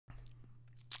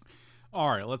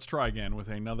Alright, let's try again with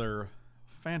another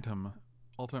Phantom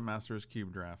Ultimate Masters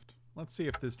Cube Draft. Let's see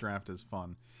if this draft is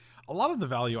fun. A lot of the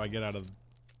value I get out of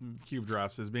Cube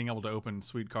Drafts is being able to open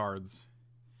sweet cards.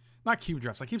 Not Cube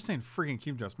Drafts, I keep saying freaking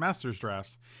Cube Drafts. Masters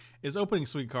Drafts is opening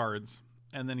sweet cards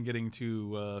and then getting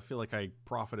to feel like I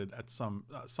profited at some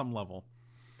level.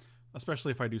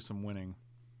 Especially if I do some winning.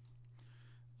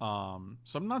 So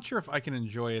I'm not sure if I can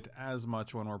enjoy it as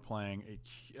much when we're playing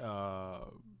a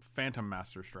Phantom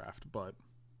Masters Draft, but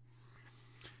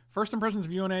first impressions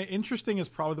of UNA, interesting is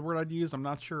probably the word I'd use. I'm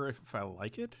not sure if I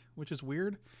like it, which is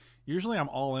weird. Usually I'm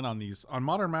all in on these. On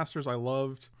Modern Masters, I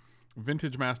loved.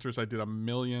 Vintage Masters, I did a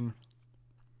million.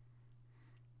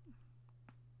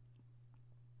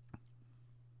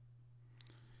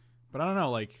 But I don't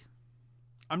know, like,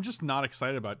 I'm just not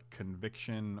excited about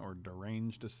Conviction or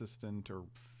Deranged Assistant or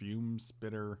Fume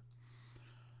Spitter.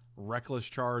 Reckless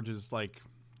Charge is like,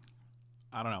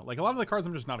 I don't know. Like a lot of the cards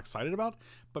I'm just not excited about,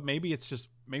 but maybe it's just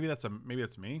maybe that's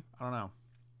me. I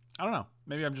don't know.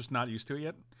 Maybe I'm just not used to it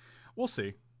yet. We'll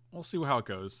see. We'll see how it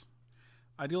goes.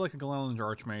 I do like a Glenelg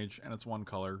Archmage, and it's one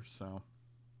color, so.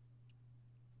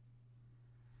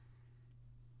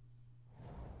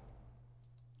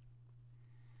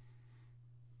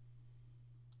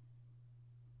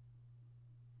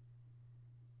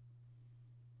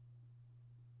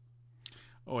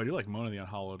 Oh, I do like Mona the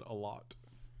Unhallowed a lot.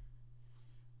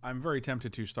 I'm very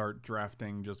tempted to start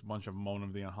drafting just a bunch of Mona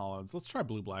of the Unhalloweds. Let's try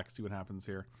blue-black, see what happens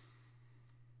here.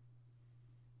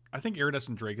 I think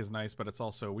Iridescent Drake is nice, but it's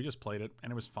also, we just played it,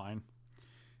 and it was fine.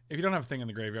 If you don't have a thing in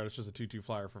the graveyard, it's just a 2/2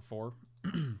 flyer for 4,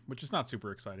 which is not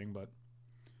super exciting, but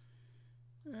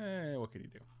what can you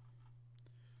do?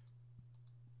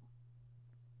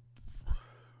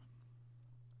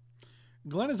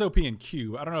 Glenn is OP in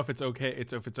Q. I don't know if it's okay.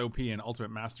 If it's OP in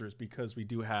Ultimate Masters because we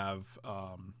do have.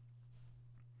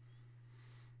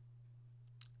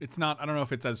 It's not. I don't know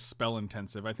if it's as spell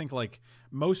intensive. I think like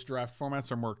most draft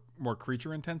formats are more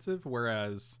creature intensive,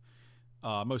 whereas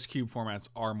most cube formats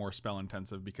are more spell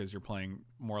intensive because you're playing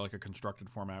more like a constructed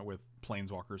format with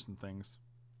planeswalkers and things.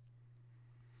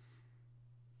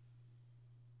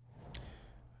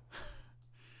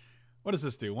 What does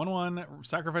this do? 1/1,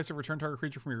 sacrifice a return target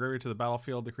creature from your graveyard to the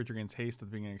battlefield. The creature gains haste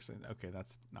at the beginning. Okay,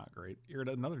 that's not great. You're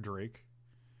another Drake.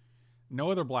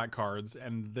 No other black cards,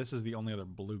 and this is the only other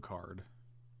blue card.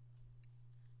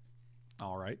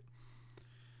 All right.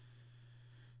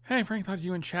 Hey, Frank, thought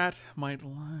you in chat might.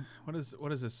 What is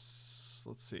this?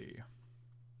 Let's see.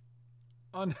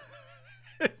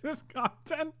 Is this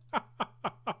content?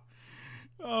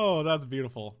 Oh, that's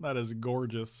beautiful. That is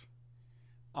gorgeous.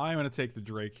 I'm going to take the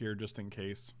Drake here just in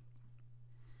case.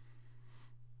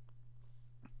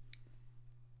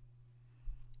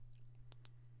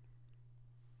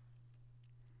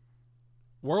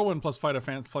 Whirlwind plus Flight of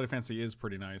Fancy is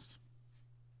pretty nice.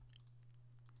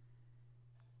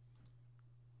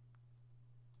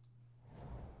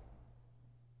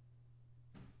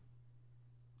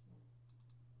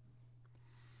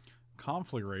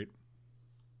 Conflagrate.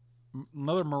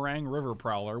 Another Meringue River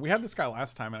Prowler. We had this guy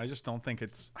last time, and I just don't think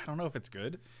it's. I don't know if it's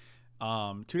good.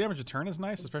 2 damage a turn is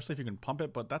nice, especially if you can pump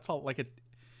it. But that's all. Like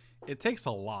it takes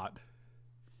a lot.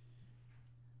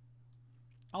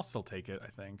 I'll still take it. I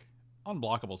think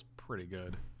Unblockable's pretty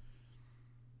good.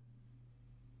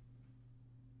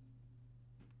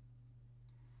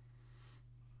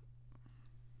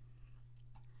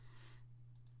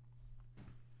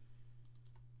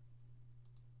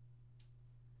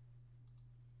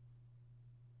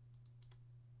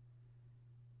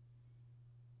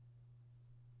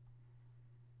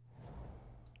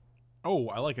 Oh,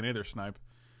 I like an Aether Snipe.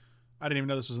 I didn't even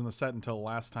know this was in the set until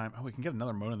last time. Oh, we can get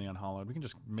another Mona the Unhallowed. We can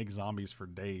just make zombies for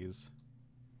days.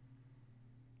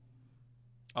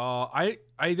 I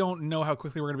don't know how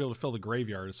quickly we're going to be able to fill the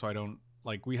graveyard, so I don't...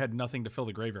 Like, we had nothing to fill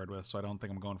the graveyard with, so I don't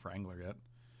think I'm going for Angler yet.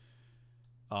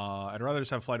 I'd rather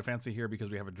just have Flight of Fancy here because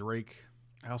we have a Drake.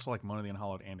 I also like Mona the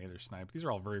Unhallowed and Aether Snipe. These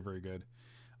are all very, very good.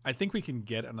 I think we can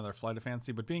get another Flight of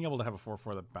Fancy, but being able to have a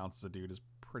 4/4 that bounces a dude is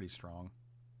pretty strong.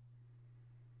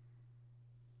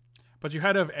 But you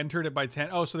had to have entered it by 10.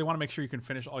 Oh, so they want to make sure you can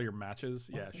finish all your matches?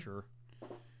 Yeah, sure.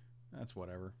 That's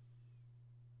whatever.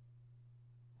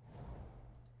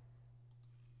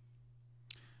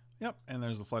 Yep, and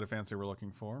there's the Flight of Fancy we're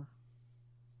looking for.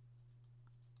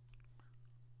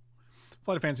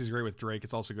 Flight of Fancy is great with Drake.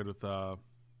 It's also good with, well,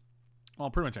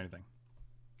 pretty much anything.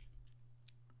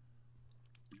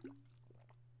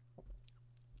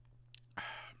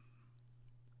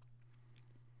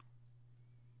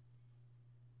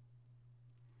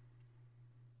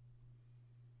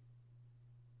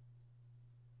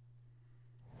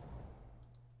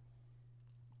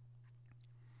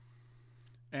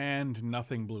 And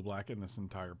nothing blue-black in this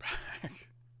entire pack.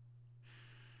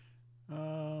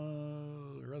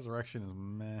 Resurrection is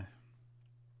meh.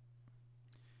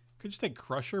 Could just take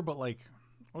Crusher, but like,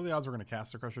 what are the odds we're going to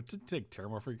cast a Crusher? To take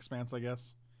Terramorphic Expanse, I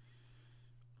guess.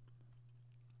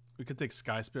 We could take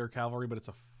Sky Spear Cavalry, but it's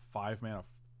a 5-mana.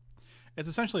 It's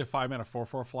essentially a 5-mana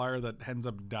 4/4 flyer that ends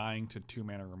up dying to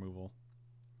 2-mana removal.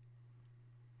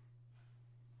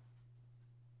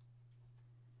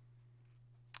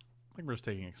 I think we're just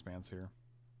taking Expanse here.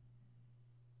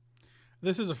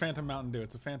 This is a Phantom Mountain Dew.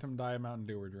 It's a Phantom Diet Mountain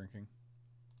Dew we're drinking.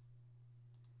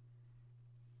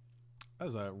 That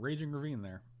was a Raging Ravine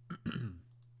there.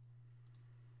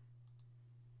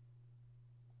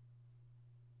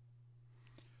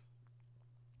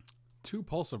 Two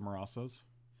Pulse of Marasas.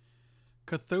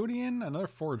 Cathodian, another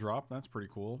 4-drop. That's pretty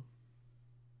cool.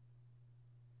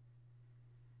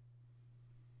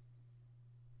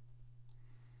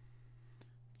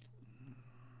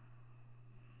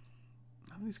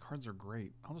 None of these cards are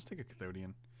great. I'll just take a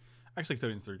Cathodian. Actually,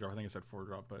 Cathodian's 3-drop. I think I said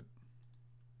 4-drop, but...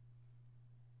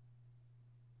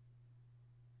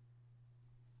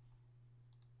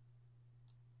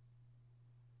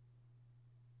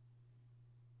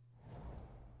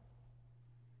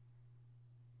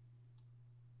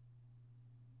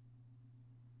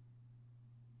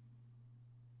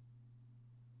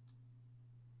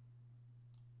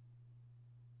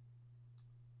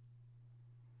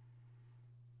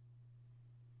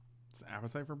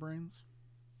 Appetite for Brains?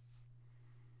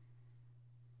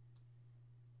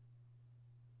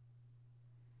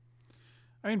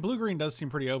 I mean, blue-green does seem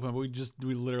pretty open, but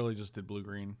we literally just did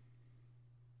blue-green.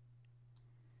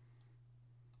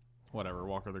 Whatever,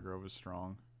 Walker the Grove is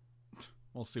strong.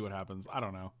 We'll see what happens. I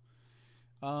don't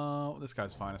know. This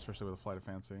guy's fine, especially with a Flight of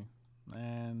Fancy.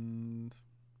 And...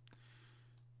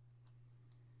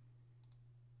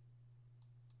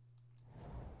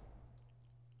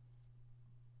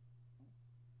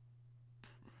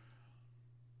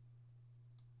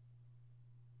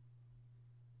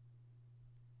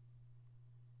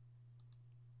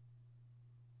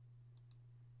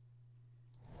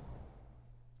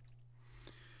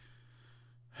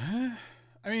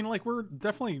 I mean, like, we're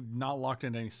definitely not locked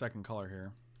into any second color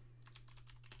here.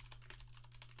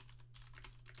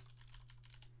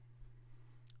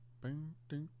 Bing,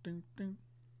 ding, ding, ding.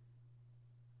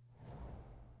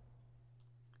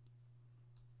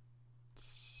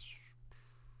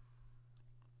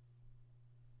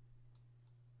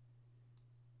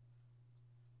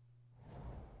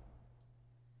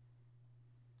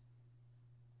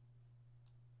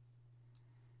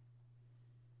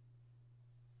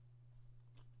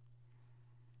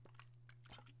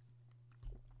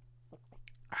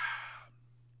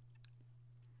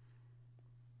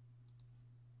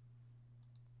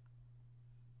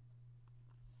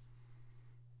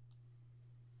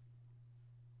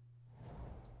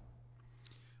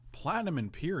 Platinum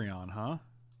Empyrean, huh?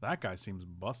 That guy seems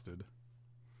busted.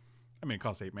 I mean, it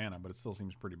costs 8 mana, but it still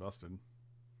seems pretty busted.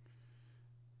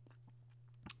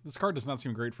 This card does not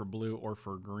seem great for blue or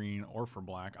for green or for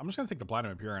black. I'm just going to take the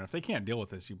Platinum Empyrean. If they can't deal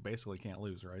with this, you basically can't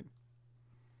lose, right?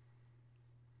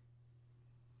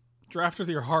 Draft with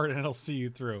your heart and it'll see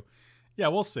you through. Yeah,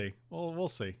 we'll see. We'll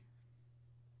see.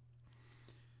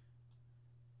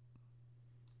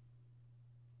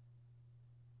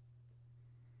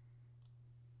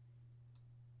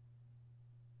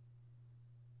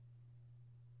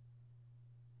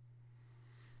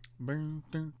 Dun,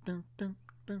 dun, dun, dun,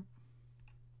 dun.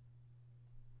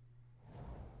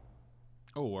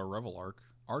 Oh, a Revel Arc.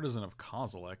 Artisan of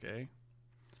Kozilek, eh?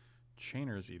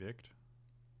 Chainer's Edict.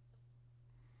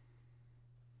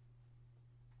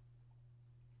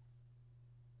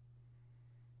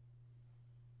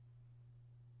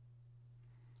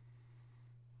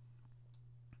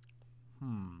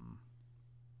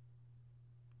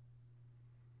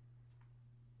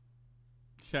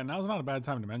 Yeah, now's not a bad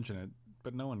time to mention it,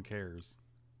 but no one cares.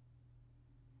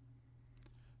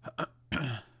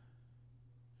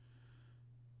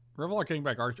 Revelar getting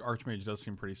back Archmage does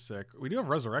seem pretty sick. We do have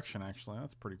Resurrection, actually.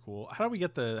 That's pretty cool. How do we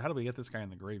get this guy in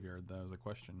the graveyard? That was the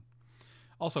question.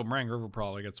 Also, Meringue River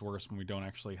probably gets worse when we don't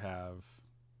actually have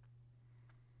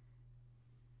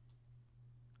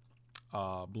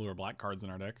blue or black cards in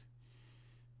our deck.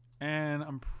 And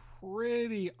I'm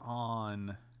pretty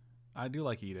on. I do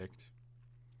like Edict.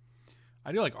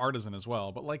 I do like Artisan as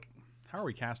well, but like, how are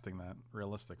we casting that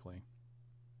realistically?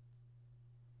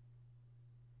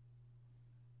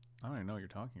 I don't even know what you're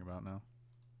talking about now.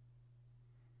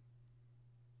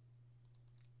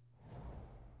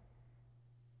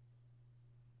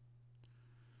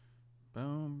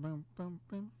 Boom, boom, boom,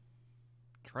 boom.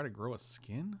 Try to grow a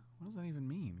skin? What does that even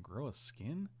mean? Grow a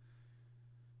skin?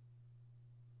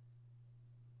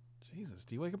 Jesus,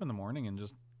 do you wake up in the morning and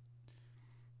just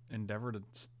endeavor to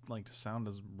like to sound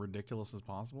as ridiculous as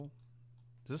possible?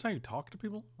 Is this how you talk to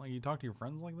people? Like you talk to your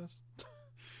friends like this?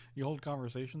 You hold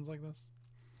conversations like this?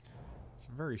 It's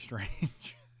very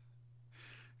strange.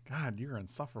 God, you're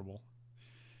insufferable.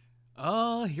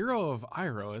 Hero of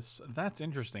Iros. That's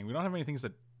interesting. We don't have any things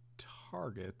that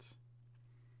target.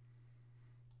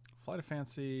 Flight of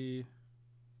Fancy.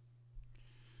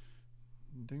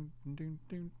 Ding, ding,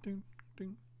 ding, ding,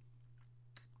 ding.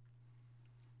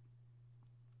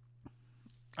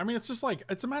 I mean, it's just like,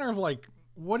 it's a matter of like,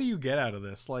 what do you get out of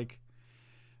this? Like,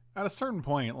 at a certain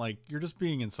point, like, you're just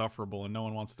being insufferable and no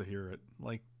one wants to hear it.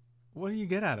 Like, what do you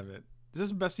get out of it? Is this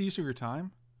the best use of your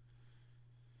time?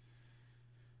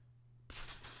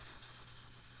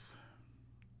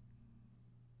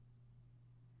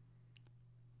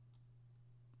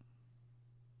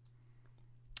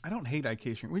 I don't hate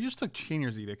Ication. We just took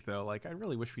Chainer's Edict, though. Like, I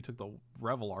really wish we took the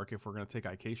Revel Arc if we're going to take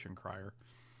Ication Crier.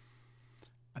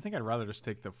 I think I'd rather just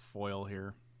take the foil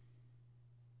here.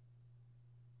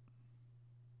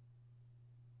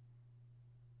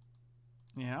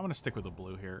 Yeah, I'm going to stick with the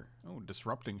blue here. Oh,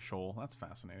 Disrupting Shoal. That's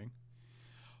fascinating.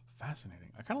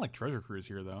 Fascinating. I kind of like Treasure Cruise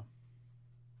here, though.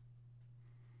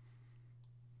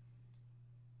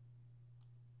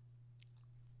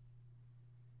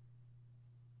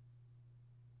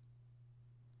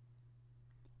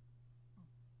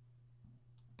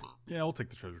 Yeah, we'll take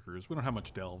the Treasure Cruise. We don't have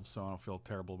much delves, so I don't feel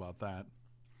terrible about that.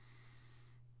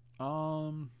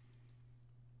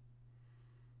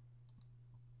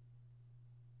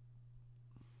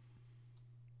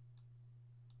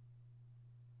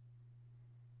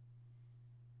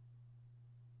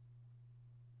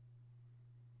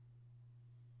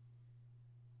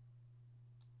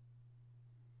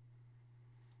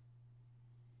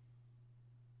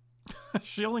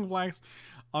 Shielding Blacks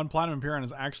on Platinum Imperion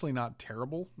is actually not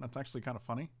terrible. That's actually kind of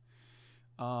funny.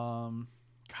 God,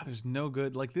 there's no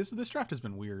good. Like, this draft has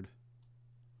been weird.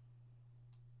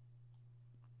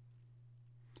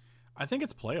 I think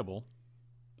it's playable.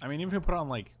 I mean, even if we put on,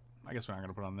 like, I guess we're not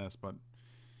going to put on this, but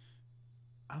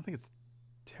I don't think it's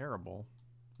terrible.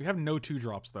 We have no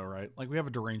 2-drops, though, right? Like, we have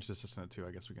a Deranged Assistant at 2.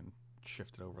 I guess we can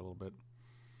shift it over a little bit.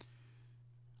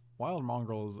 Wild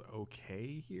Mongrel is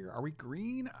okay here. Are we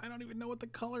green? I don't even know what the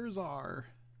colors are.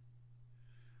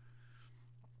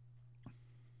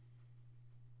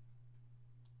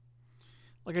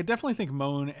 Like, I definitely think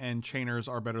Moan and Chainers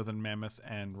are better than Mammoth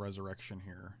and Resurrection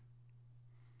here.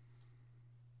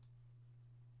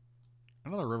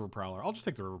 Another River Prowler. I'll just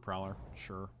take the River Prowler.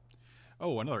 Sure.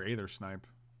 Oh, another Aether Snipe.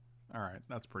 All right,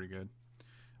 that's pretty good.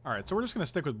 All right, so we're just going to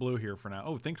stick with blue here for now.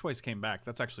 Oh, Think Twice came back.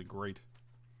 That's actually great.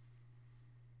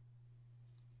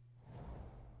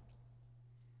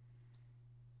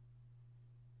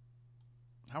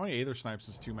 How many Aether Snipes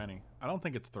is too many? I don't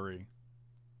think it's 3.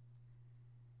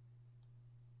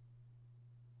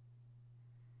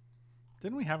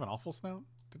 Didn't we have an Awful Snout?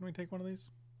 Didn't we take one of these?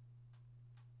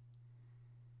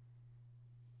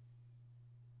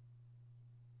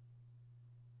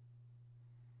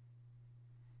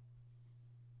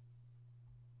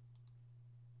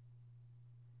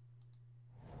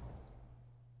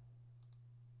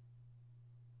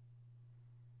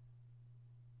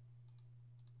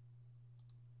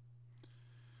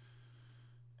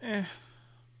 Eh.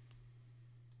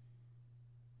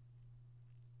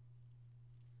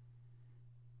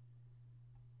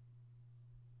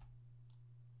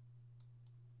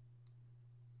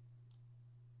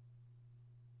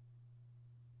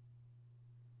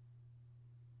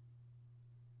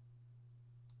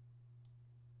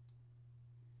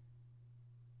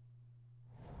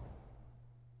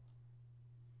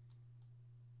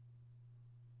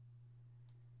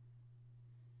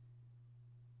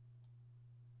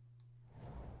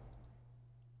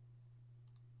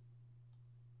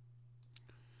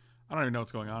 I don't even know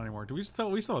what's going on anymore. Do we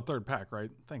still have a 3rd pack, right?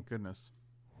 Thank goodness.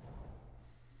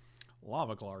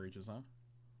 Lava Claw reaches, huh?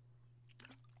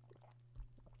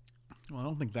 Well, I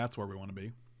don't think that's where we want to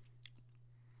be.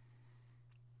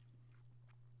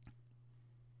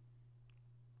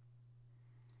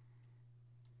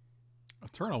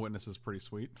 Eternal Witness is pretty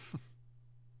sweet.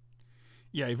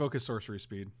 Yeah, evoke his sorcery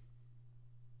speed.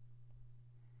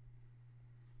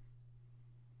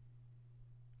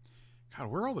 God,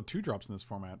 where are all the 2-drops in this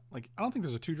format? Like, I don't think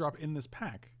there's a 2-drop in this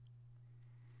pack.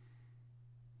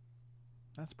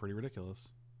 That's pretty ridiculous.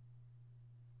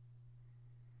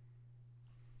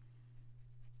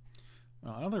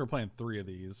 Well, I don't think we're playing 3 of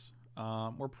these.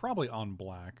 We're probably on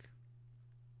black.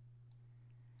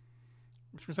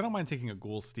 Which means I don't mind taking a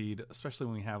Ghoul Steed, especially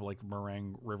when we have like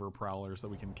Meringue River Prowlers that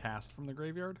we can cast from the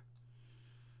graveyard.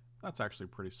 That's actually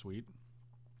pretty sweet.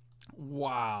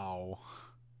 Wow.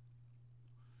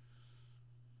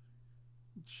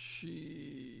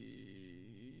 Jeez.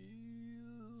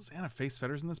 And a Face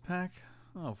Fetters in this pack?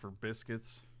 Oh, for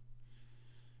biscuits.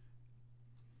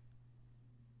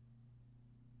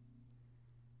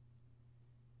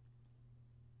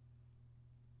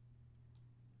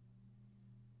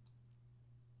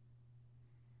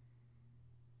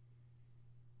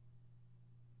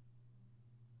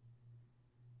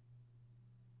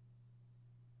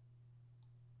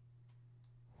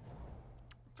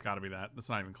 It's got to be that. That's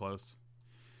not even close.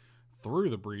 Through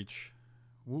the Breach.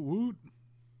 Woot woot.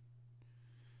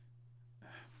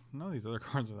 None of these other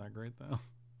cards are that great, though.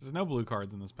 There's no blue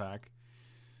cards in this pack.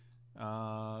 We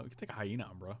could take a Hyena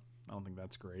Umbra. I don't think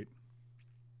that's great.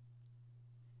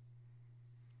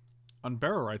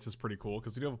 Unbarrow Rights is pretty cool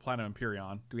because we do have a Platinum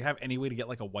Empyreon. Do we have any way to get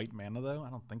like a white mana, though? I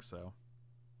don't think so.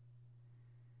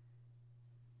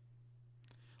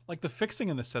 Like, the fixing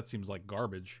in this set seems like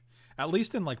garbage. At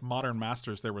least in like Modern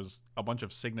Masters, there was a bunch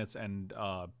of Signets and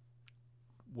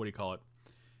what do you call it?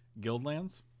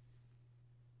 Guildlands.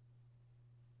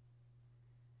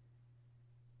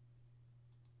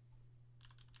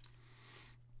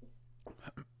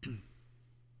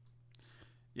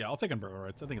 Yeah, I'll take Unbarrow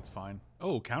Rights. I think it's fine.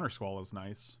 Oh, Counter Squall is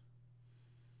nice.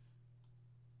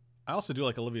 I also do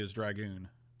like Olivia's Dragoon.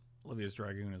 Olivia's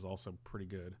Dragoon is also pretty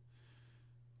good.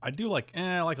 I do like,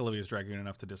 I like Olivia's Dragoon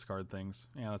enough to discard things.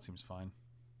 Yeah, that seems fine.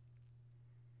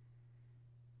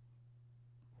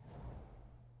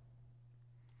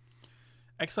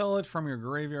 Exile it from your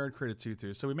graveyard, create a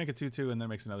 2/2. So we make a 2/2 and then it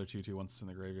makes another 2/2 once it's in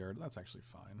the graveyard. That's actually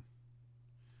fine.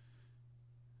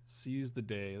 Seize the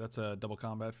Day. That's a double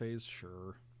combat phase?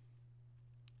 Sure.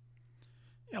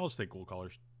 Yeah, I'll just take Ghoul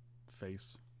Caller's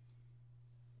face.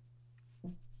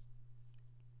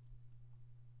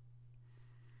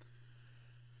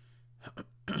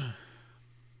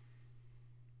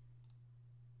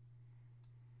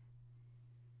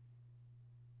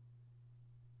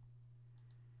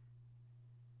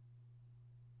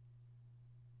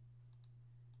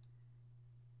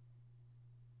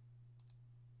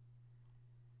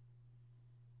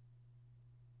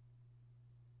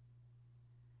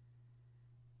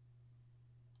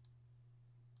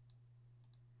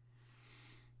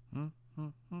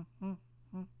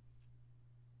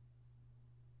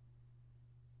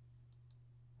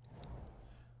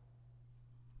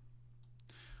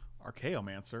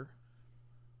 Archaeomancer.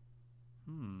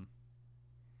 Do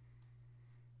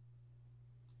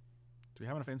we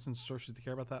have enough instant sorceries to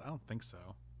care about that? I don't think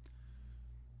so.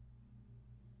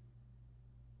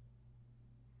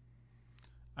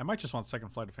 I might just want Second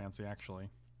Flight of Fancy, actually.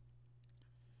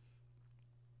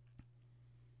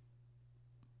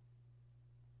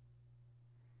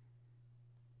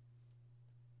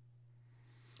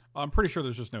 I'm pretty sure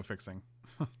there's just no fixing.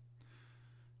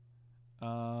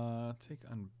 Take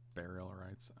Unburial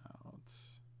Rights out.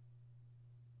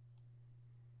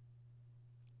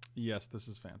 Yes, this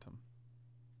is Phantom.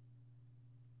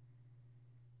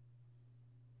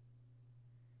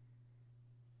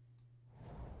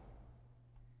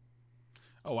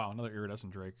 Oh wow, another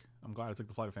Iridescent Drake. I'm glad I took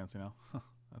the Flight of Fancy now.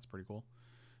 That's pretty cool.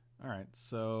 Alright,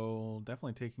 so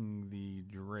definitely taking the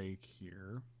Drake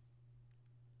here.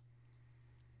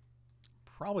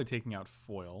 Probably taking out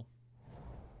Foil.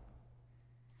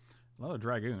 Another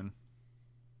Dragoon.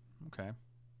 Okay.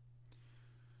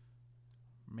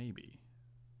 Maybe.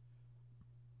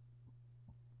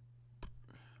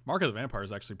 Mark of the Vampire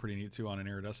is actually pretty neat too on an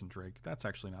Iridescent Drake. That's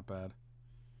actually not bad.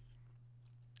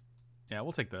 Yeah,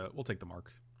 we'll take the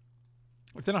mark.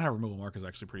 If they don't have removal, mark is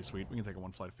actually pretty sweet. We can take a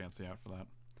one Flight of Fancy out for that.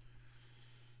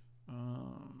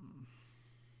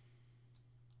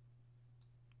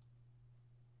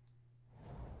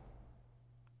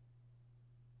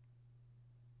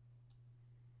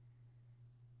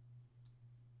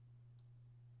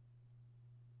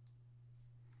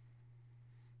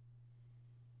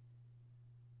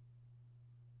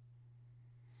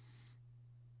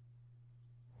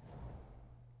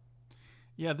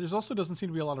 Yeah, there's also doesn't seem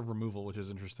to be a lot of removal, which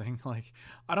is interesting. Like,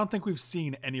 I don't think we've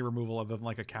seen any removal other than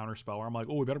like a counter spell where I'm like,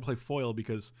 oh, we better play foil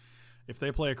because if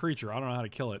they play a creature, I don't know how to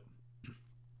kill it.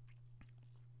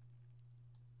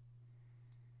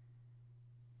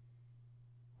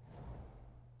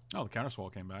 Oh, the counter swell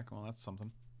came back. Well, that's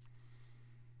something.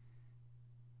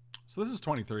 So this is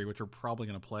 23, which we're probably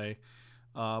going to play.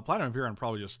 Platinum Empyrean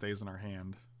probably just stays in our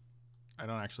hand. I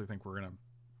don't actually think we're going to...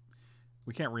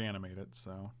 We can't reanimate it,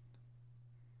 so...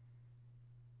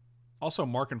 Also,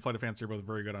 Mark and Flight of Fancy are both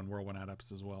very good on Whirlwind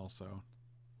Adepts as well, so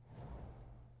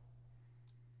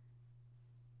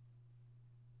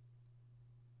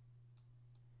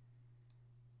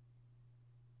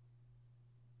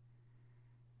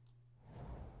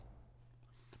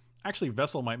Actually,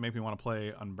 Vessel might make me want to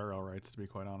play Unbarrow Rights, to be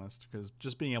quite honest, because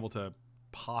just being able to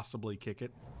possibly kick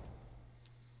it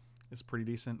is pretty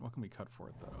decent. What can we cut for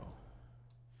it, though?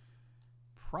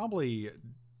 Probably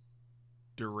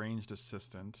Deranged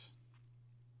Assistant.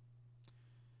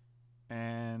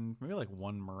 And maybe like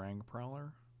one Meringue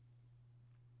Prowler.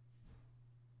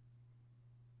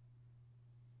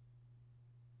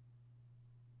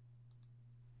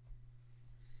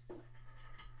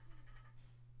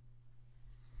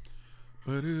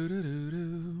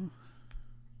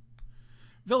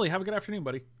 Villy, have a good afternoon,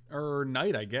 buddy. Or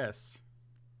night, I guess.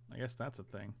 I guess that's a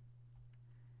thing.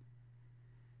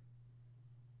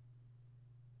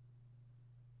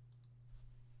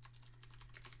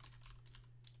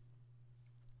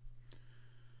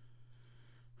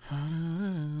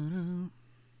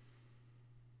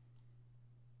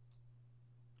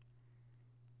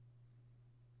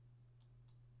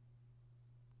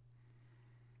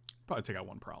 Probably take out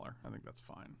one Prowler. I think that's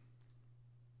fine.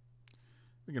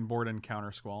 We can board in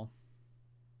Counter Squall.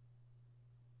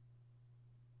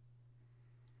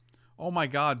 Oh my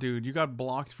god, dude. You got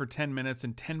blocked for 10 minutes,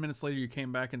 and 10 minutes later you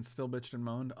came back and still bitched and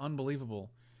moaned?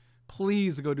 Unbelievable.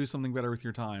 Please go do something better with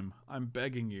your time. I'm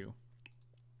begging you.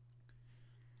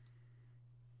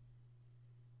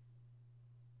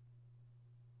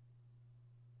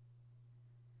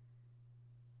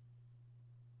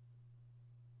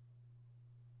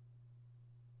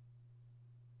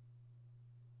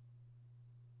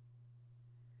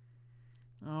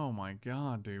 Oh my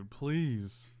god, dude.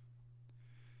 Please.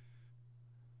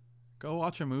 Go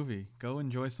watch a movie. Go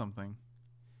enjoy something.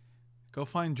 Go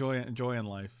find joy in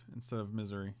life instead of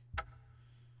misery.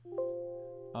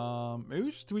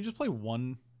 Maybe do we just play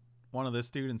one of this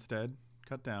dude instead?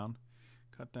 Cut down.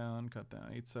 Cut down, cut down.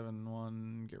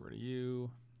 871, get rid of you.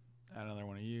 Add another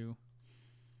one of you.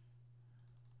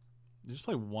 Just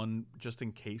play one just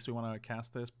in case we want to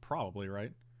cast this? Probably,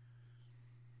 right?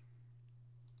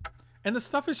 And the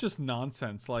stuff is just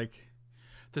nonsense. Like,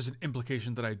 there's an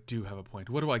implication that I do have a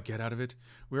point. What do I get out of it?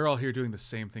 We're all here doing the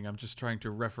same thing. I'm just trying to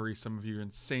referee some of your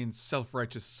insane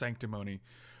self-righteous sanctimony.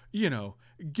 You know,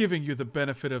 giving you the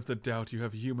benefit of the doubt you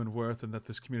have human worth and that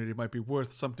this community might be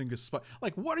worth something despite...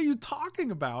 Like, what are you talking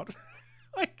about?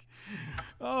 Like,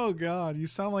 oh god, you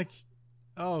sound like...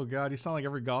 Oh god, you sound like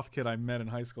every goth kid I met in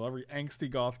high school. Every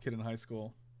angsty goth kid in high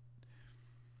school.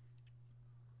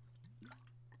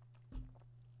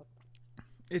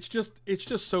 It's just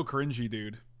so cringy,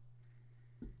 dude.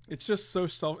 It's just so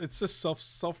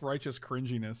self-righteous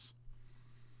cringiness.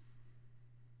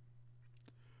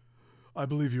 I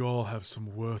believe you all have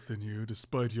some worth in you,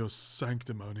 despite your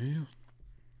sanctimony.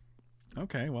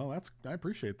 Okay, well, I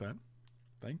appreciate that.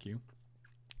 Thank you.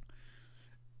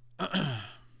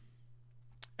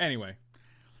 Anyway,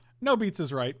 no beats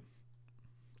is right.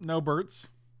 No Berts.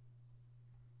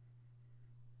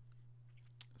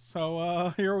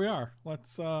 So here we are.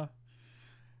 Let's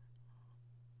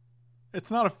it's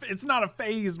not a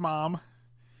phase, Mom.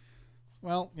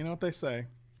 Well, you know what they say.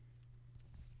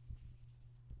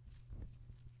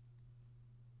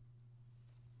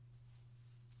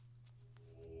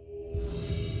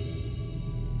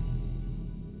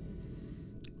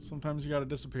 Sometimes you gotta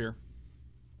disappear.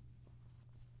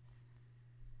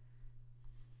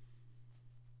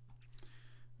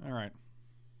 All right.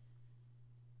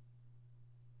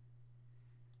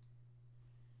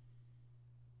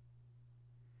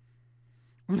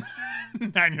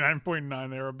 99.9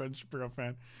 there, a Ben Shapiro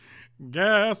fan.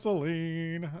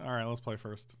 Gasoline. All right, let's play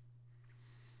first.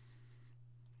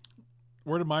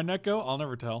 Where did my neck go? I'll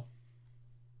never tell.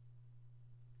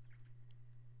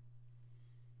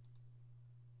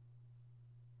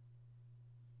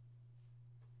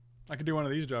 I could do one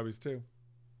of these jobbies too.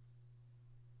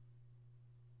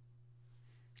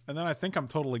 And then I think I'm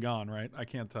totally gone, right? I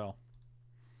can't tell.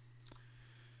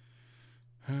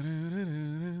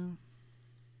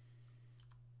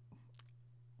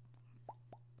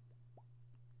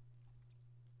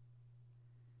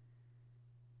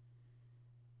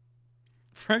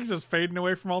 Frank's just fading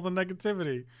away from all the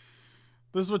negativity.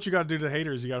 This is what you got to do to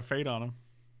haters. You got to fade on them.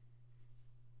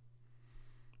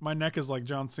 My neck is like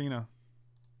John Cena.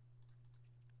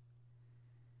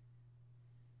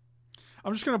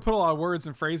 I'm just going to put a lot of words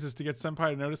and phrases to get Senpai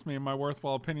to notice me and my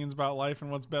worthwhile opinions about life and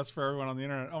what's best for everyone on the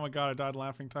internet. Oh my god, I died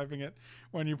laughing typing it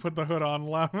when you put the hood on.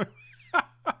 Laughing.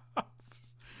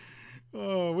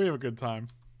 Oh, we have a good time.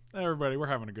 Everybody, we're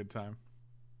having a good time.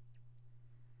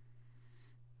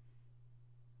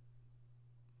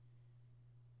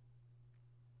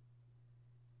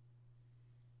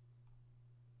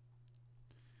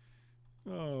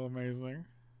 Oh, amazing.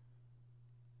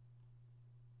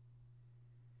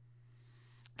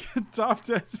 Top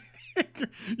 10.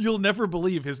 You'll never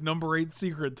believe his number 8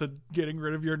 secret to getting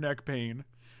rid of your neck pain.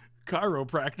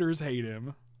 Chiropractors hate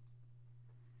him.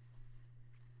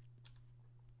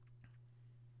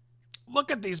 Look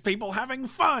at these people having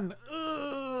fun.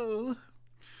 Ugh.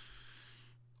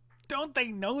 Don't they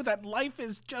know that life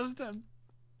is just a...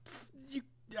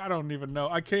 I don't even know.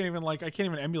 I can't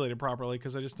even emulate it properly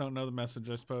because I just don't know the message,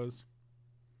 I suppose.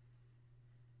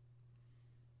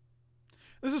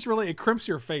 This is really, it crimps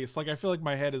your face. Like, I feel like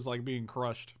my head is like being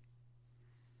crushed.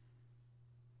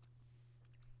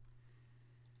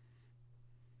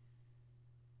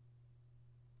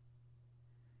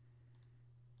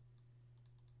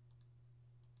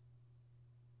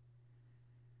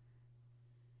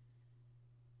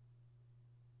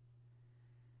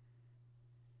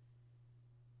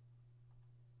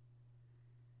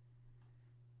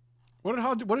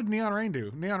 What did Neon Rain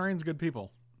do? Neon Rain's good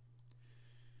people.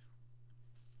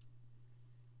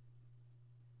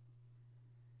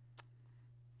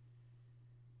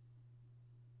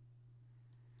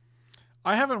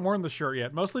 I haven't worn the shirt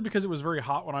yet, mostly because it was very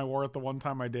hot when I wore it the one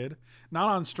time I did. Not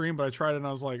on stream, but I tried it and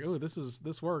I was like, "Oh,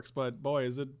 this works," but boy,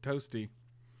 is it toasty.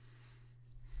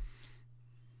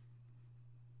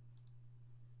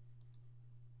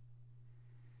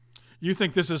 You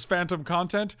think this is phantom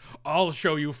content? I'll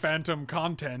show you phantom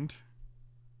content.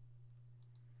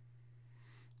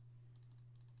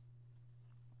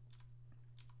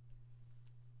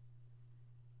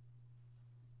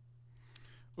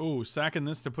 Ooh, sacking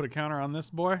this to put a counter on this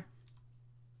boy.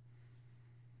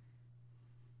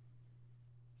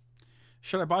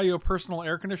 Should I buy you a personal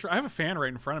air conditioner? I have a fan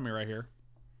right in front of me right here.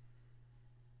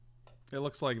 It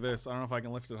looks like this. I don't know if I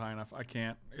can lift it high enough. I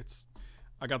can't.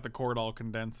 I got the cord all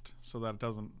condensed so that it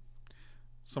doesn't...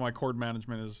 So my cord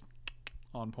management is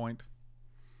on point.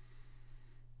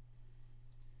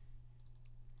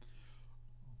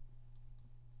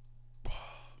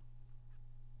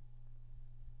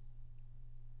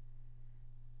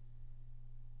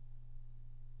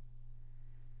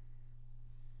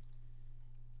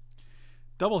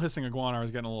 Double hissing iguanar is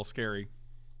getting a little scary.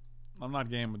 I'm not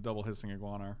game with double hissing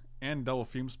iguanar. And double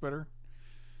fume spitter.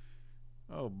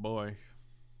 Oh boy.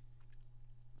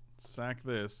 Sack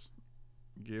this.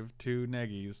 Give 2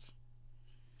 neggies.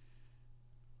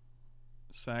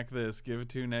 Sack this. Give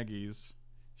 2 neggies.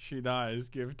 She dies.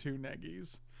 Give 2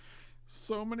 neggies.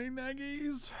 So many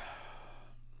neggies.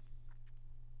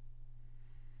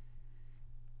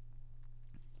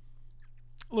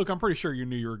 Look, I'm pretty sure you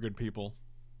knew you were good people.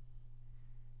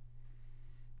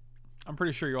 I'm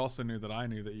pretty sure you also knew that I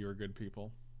knew that you were good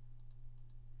people.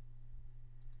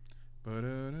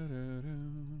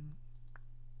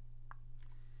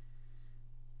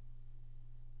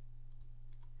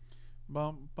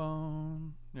 Bum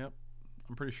bum. Yep.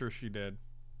 I'm pretty sure she did.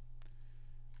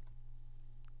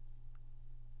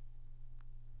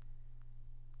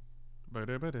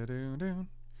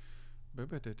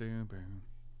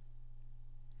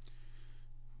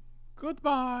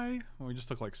 Goodbye. Well, we just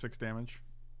took like 6 damage.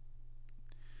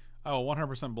 Oh,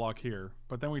 100% block here.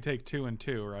 But then we take 2 and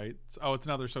 2, right? Oh, it's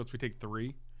another, so we take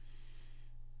 3.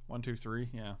 1, 2, 3.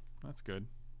 Yeah, that's good.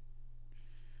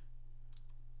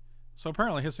 So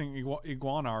apparently hissing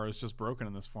iguanar is just broken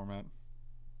in this format.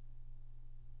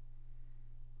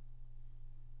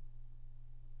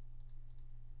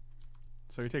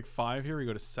 So we take 5 here, we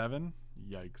go to 7.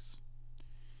 Yikes.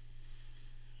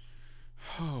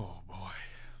 Oh boy.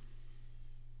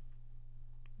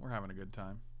 We're having a good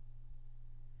time.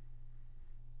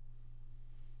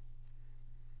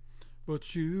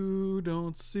 But you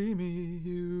don't see me,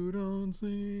 you don't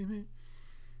see me.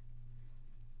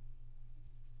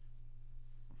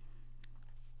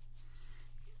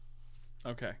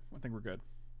 Okay, I think we're good.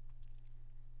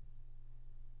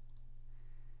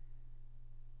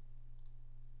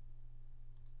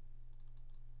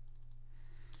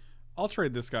 I'll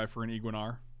trade this guy for an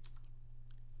iguanar.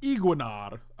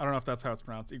 Iguanar. I don't know if that's how it's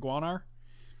pronounced. Iguanar?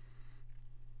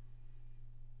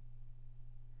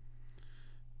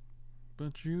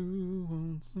 But you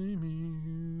won't see me,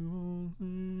 you won't see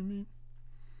me.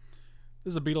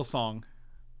 This is a Beatles song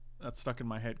that's stuck in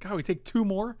my head. God, we take 2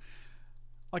 more?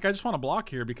 Like, I just want to block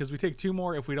here because we take 2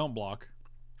 more if we don't block.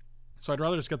 So I'd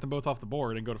rather just get them both off the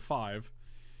board and go to 5.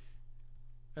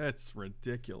 It's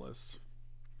ridiculous.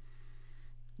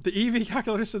 The EV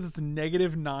calculator says it's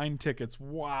 -9 tickets.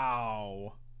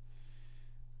 Wow.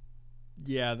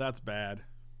 Yeah, that's bad.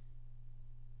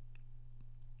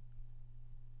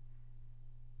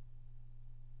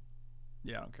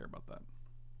 Yeah, I don't care about that.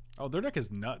 Oh, their deck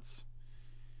is nuts.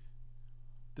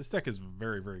 This deck is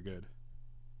very, very good.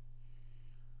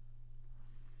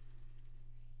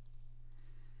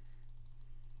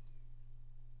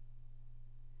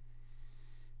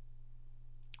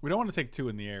 We don't want to take 2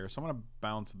 in the air, so I'm going to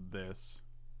bounce this.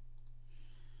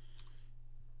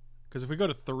 Because if we go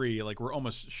to 3, like, we're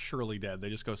almost surely dead. They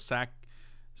just go sack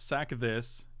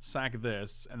this,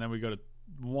 and then we go to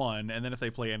 1, and then if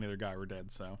they play any other guy, we're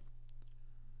dead, so.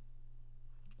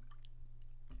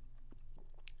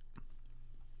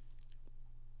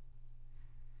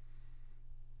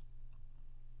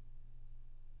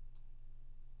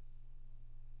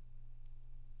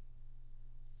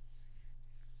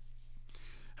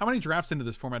 How many drafts into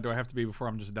this format do I have to be before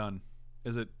I'm just done?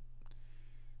 Is it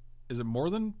more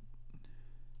than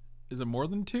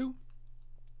 2?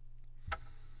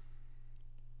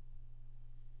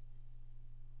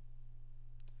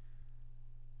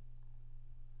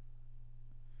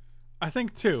 I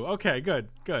think 2. Okay, good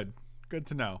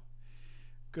to know.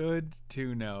 Good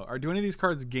to know. Do any of these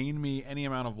cards gain me any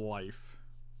amount of life?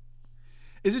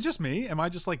 Is it just me? Am I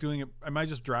just like doing it? Am I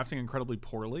just drafting incredibly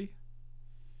poorly?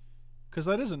 Because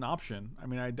that is an option. I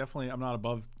mean, I'm not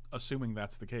above assuming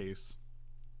that's the case.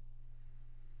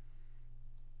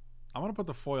 I'm going to put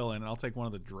the foil in, and I'll take one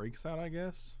of the Drakes out, I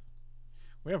guess.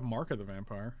 We have Mark of the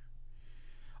Vampire.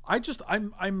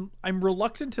 I'm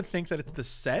reluctant to think that it's the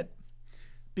set,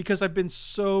 because I've been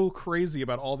so crazy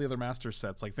about all the other Masters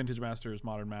sets, like Vintage Masters,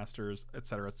 Modern Masters,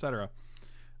 etc., etc.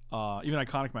 Even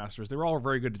Iconic Masters. They were all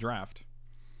very good to draft.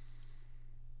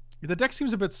 The deck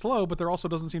seems a bit slow, but there also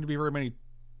doesn't seem to be very many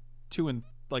 2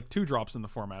 drops in the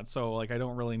format. So, like, I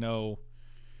don't really know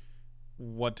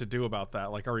what to do about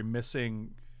that. Like, are we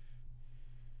missing...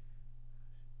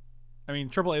 I mean,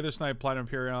 Triple Aether Snipe, Platinum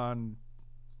Imperion,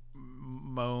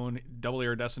 Moan, Double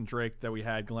Iridescent Drake that we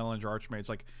had, Glenelenge Archmage.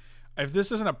 Like, if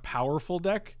this isn't a powerful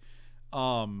deck,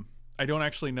 I don't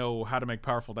actually know how to make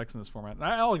powerful decks in this format. And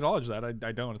I'll acknowledge that.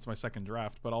 I don't. It's my second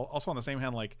draft. But also on the same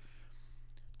hand, like,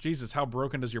 Jesus, how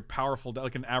broken does your powerful deck,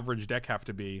 like an average deck, have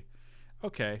to be?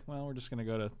 Okay, well, we're just going to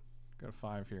go to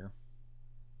 5 here.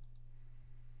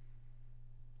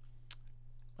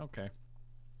 Okay.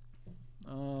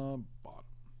 Bottom.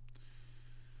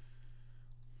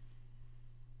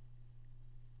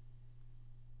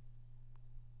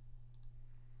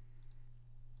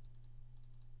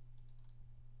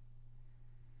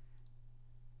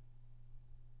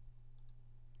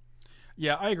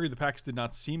 Yeah, I agree the packs did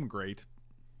not seem great.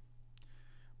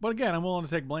 But again, I'm willing to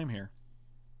take blame here.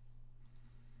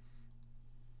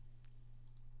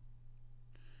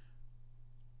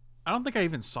 I don't think I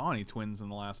even saw any twins in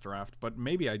the last draft, but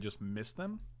maybe I just missed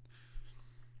them.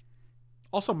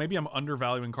 Also, maybe I'm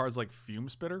undervaluing cards like Fume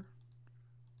Spitter.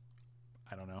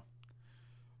 I don't know.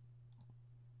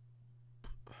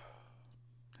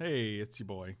 Hey, it's your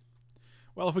boy.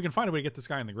 Well, if we can find a way to get this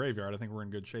guy in the graveyard, I think we're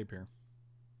in good shape here.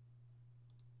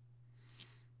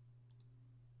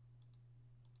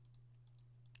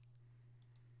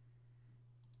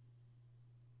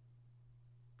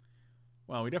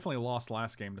 Well, we definitely lost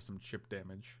last game to some chip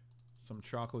damage. Some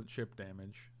chocolate chip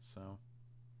damage, so...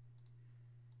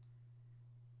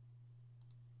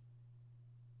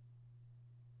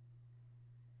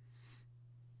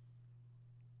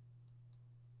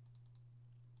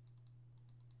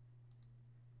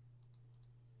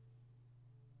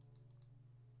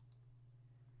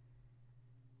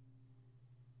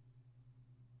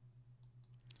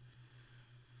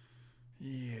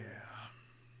 Yeah.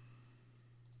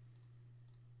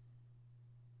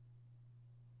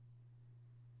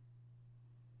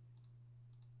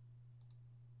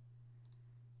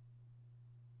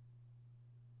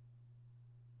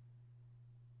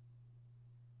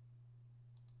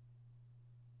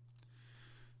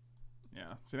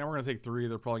 Yeah. See, now we're going to take 3.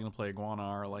 They're probably going to play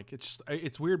Iguanar. Like,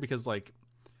 it's weird because, like,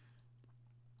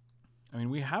 I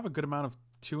mean, we have a good amount of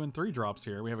 2 and 3 drops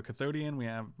here. We have a Cathodian, we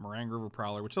have Meringue River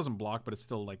Prowler, which doesn't block, but it's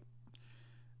still, like,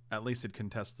 at least it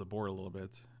contests the board a little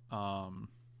bit.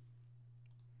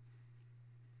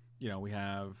 You know, we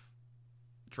have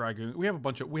Dragoon. We have a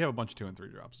bunch of 2 and 3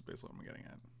 drops, is basically what I'm getting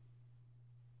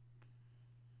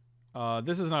at.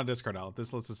 This is not a discard out.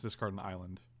 This lets us discard an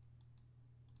island.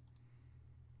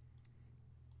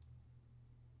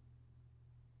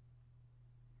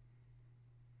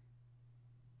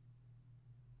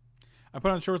 I put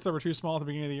on shorts that were too small at the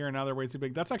beginning of the year, and now they're way too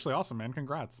big. That's actually awesome, man.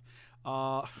 Congrats.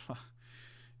 Yeah.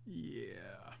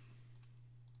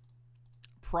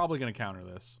 Probably going to counter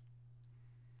this.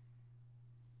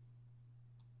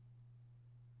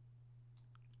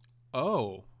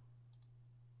 Oh.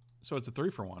 So it's a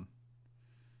 3-for-1.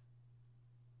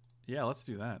 Yeah, let's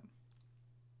do that.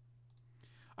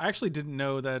 I actually didn't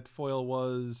know that foil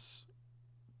was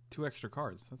 2 extra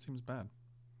cards. That seems bad.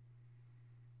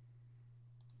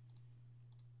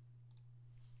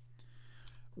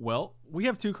 Well, we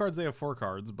have 2 cards, they have 4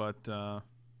 cards, but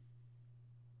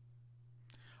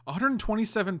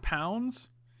 127 pounds?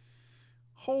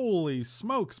 Holy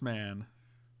smokes, man.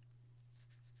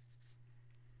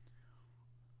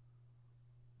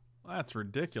 That's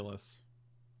ridiculous.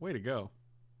 Way to go.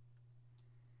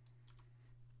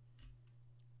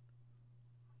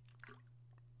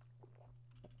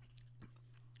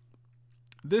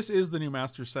 This is the new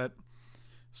master set.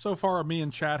 So far, me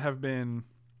and chat have been...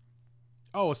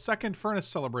 Oh, a second furnace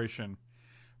celebration.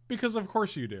 Because of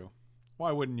course you do.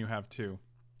 Why wouldn't you have two?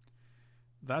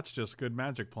 That's just good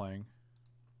magic playing.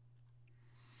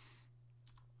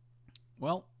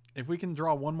 Well, if we can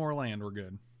draw one more land, we're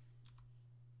good.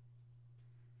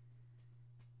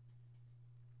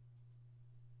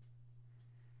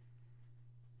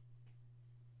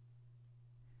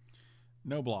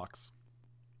 No blocks.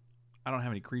 I don't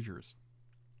have any creatures.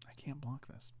 I can't block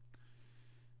this.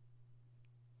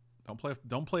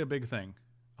 Don't play a big thing.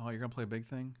 Oh, you're gonna play a big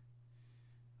thing?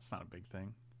 It's not a big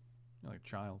thing. You're like a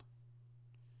child.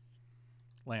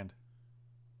 Land.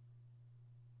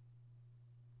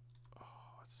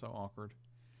 Oh, it's so awkward.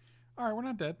 Alright, we're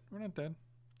not dead. We're not dead.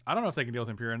 I don't know if they can deal with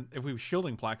Empyrean. If we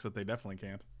shielding plaques it, they definitely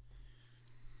can't.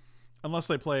 Unless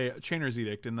they play Chainer's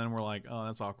Edict, and then we're like, oh,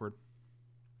 that's awkward.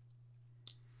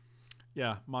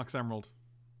 Yeah, Mox Emerald.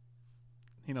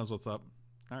 He knows what's up.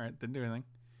 Alright, didn't do anything.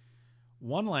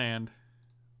 One land.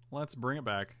 Let's bring it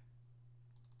back.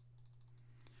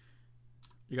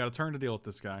 You got a turn to deal with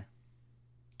this guy.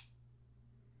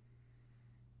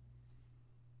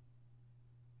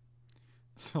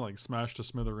 So, like, smash to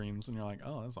smithereens, and you're like,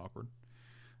 oh, that's awkward.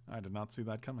 I did not see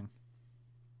that coming.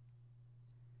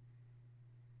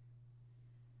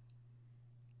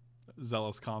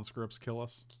 Zealous conscripts kill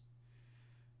us.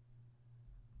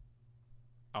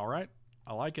 Alright,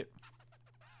 I like it.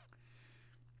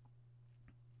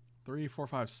 3, 4,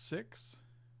 5, 6.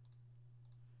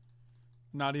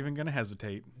 Not even gonna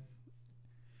hesitate.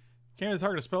 Can't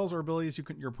target spells or abilities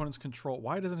your opponents control.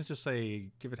 Why doesn't it just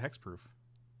say give it hexproof?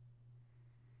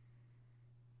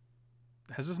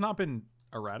 Has this not been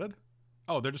errated?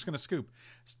 Oh, they're just gonna scoop.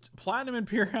 Platinum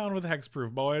Empyrean with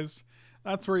hexproof, boys.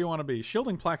 That's where you want to be.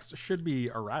 Shielding plaques should be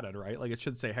errated, right? Like it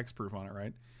should say hexproof on it,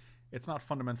 right? It's not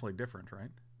fundamentally different,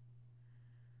 right?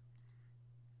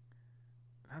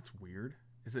 That's weird.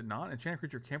 Is it not? Enchanted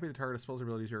creature can't be the target of spells or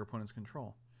abilities your opponents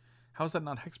control. How is that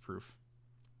not hexproof?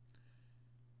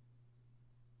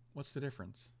 What's the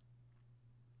difference?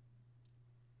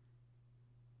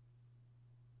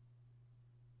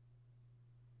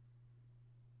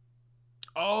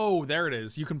 Oh, there it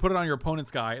is. You can put it on your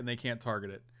opponent's guy and they can't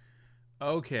target it.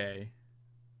 Okay.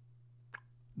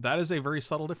 That is a very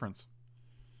subtle difference.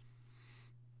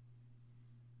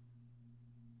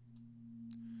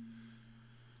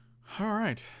 All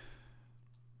right.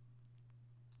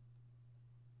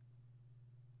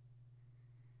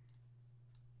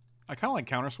 I kind of like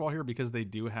Counterswall here because they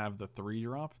do have the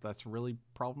 3-drop. That's really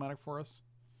problematic for us.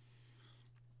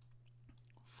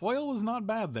 Foil was not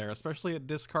bad there, especially at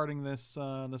discarding this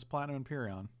this Platinum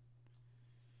Empyrean.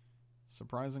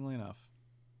 Surprisingly enough.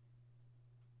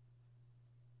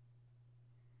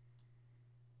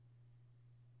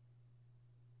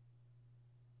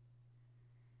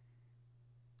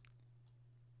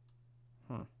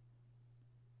 Huh.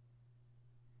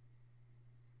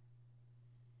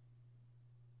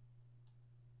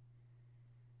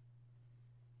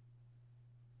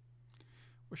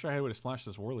 Wish I had a way to splash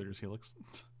this War Leader's Helix.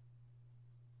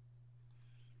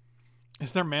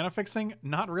 Is there mana fixing?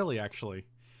 Not really, actually.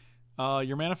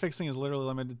 Your mana fixing is literally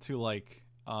limited to, like,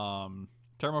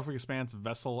 Terramorphic Expanse,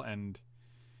 Vessel, and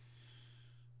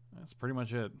that's pretty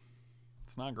much it.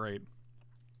 It's not great.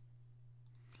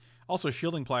 Also,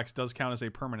 Shielding Plaques does count as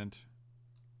a permanent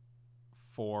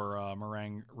for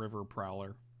Meringue River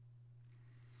Prowler.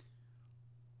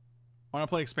 Want to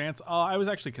play Expanse? I was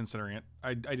actually considering it.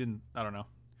 I don't know.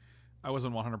 I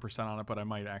wasn't 100% on it, but I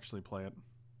might actually play it.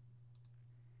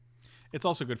 It's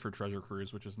also good for Treasure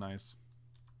Cruise, which is nice.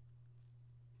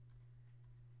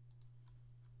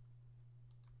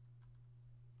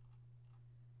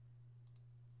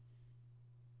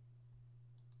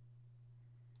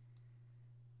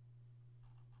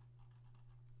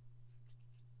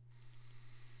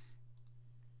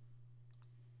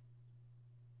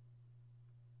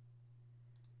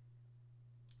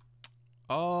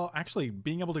 Actually,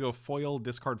 being able to go foil,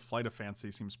 discard Flight of Fancy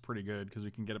seems pretty good because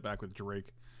we can get it back with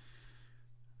Drake.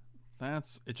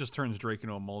 It just turns Drake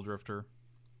into a Muldrifter.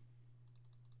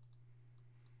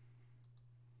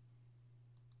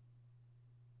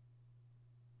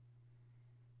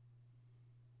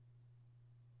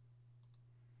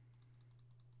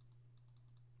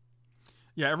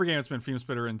 Yeah, every game it's been Fume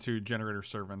Spitter into Generator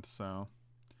Servant, so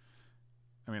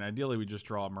I mean, ideally we just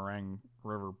draw a Meringue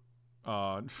River,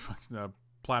 Platinum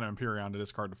Empyrean to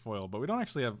discard to foil, but we don't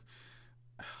actually have.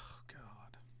 Oh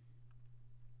God.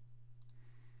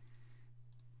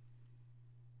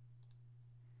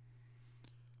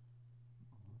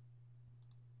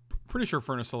 Pretty sure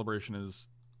Furnace Celebration is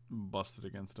busted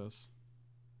against us.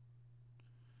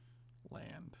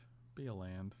 Land. Be a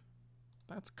land.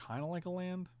 That's kind of like a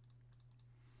land.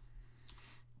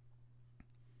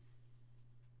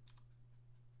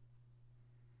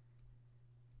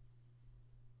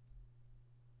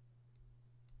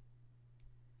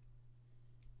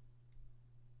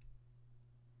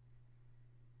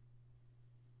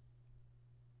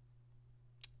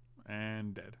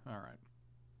 And dead. All right.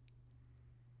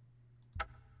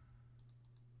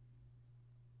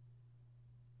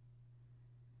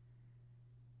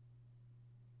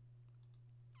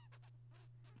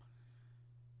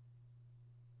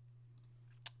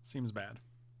 Seems bad.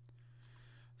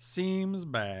 Seems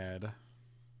bad.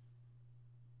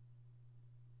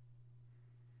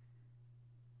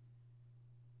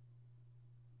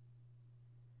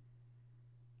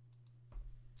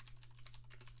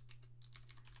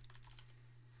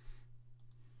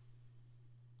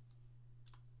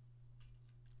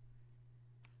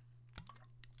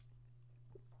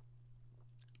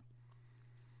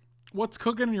 What's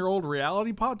cooking in your old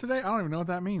reality pot today? I don't even know what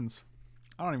that means.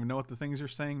 I don't even know what the things you're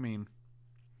saying mean.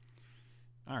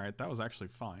 Alright, that was actually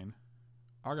fine.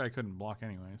 Our guy couldn't block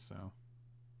anyway, so.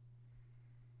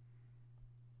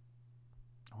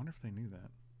 I wonder if they knew that.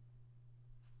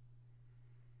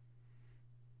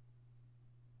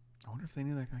 I wonder if they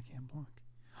knew that guy can't block.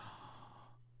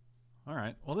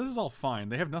 Alright, well this is all fine.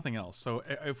 They have nothing else. So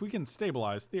if we can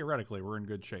stabilize, theoretically, we're in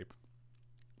good shape.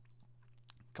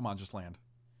 Come on, just land.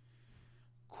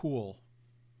 Cool.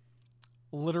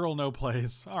 Literal no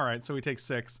plays. Alright, so we take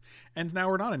 6. And now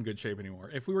we're not in good shape anymore.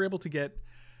 If we were able to get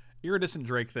Iridescent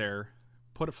Drake there,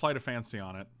 put a Flight of Fancy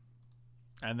on it,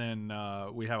 and then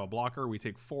we have a blocker, we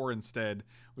take 4 instead,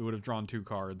 we would have drawn 2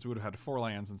 cards. We would have had 4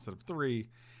 lands instead of 3,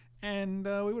 and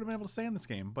we would have been able to stay in this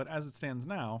game. But as it stands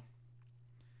now,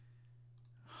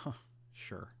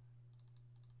 sure.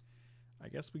 I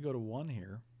guess we go to 1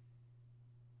 here.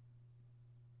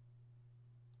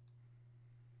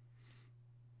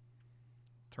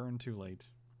 Turn too late.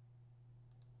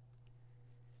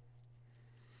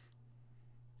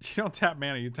 You don't tap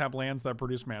mana, you tap lands that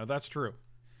produce mana. That's true.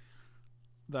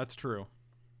 That's true.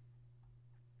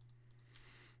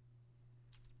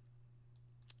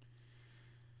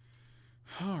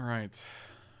 Alright.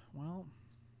 Well,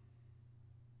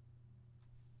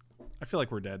 I feel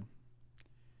like we're dead.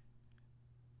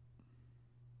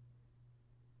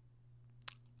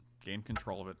 Gain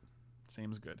control of it.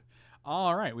 Seems good.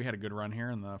 All right, we had a good run here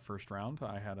in the first round.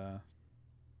 I had a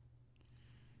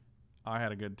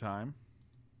good time.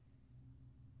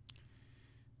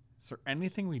 Is there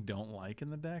anything we don't like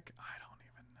in the deck? I don't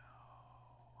even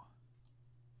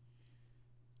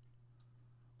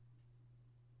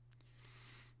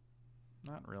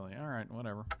know. Not really. All right,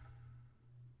 whatever.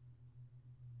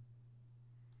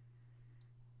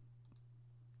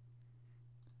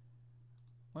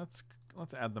 Let's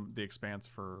add the expanse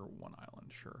for 1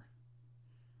 island, sure.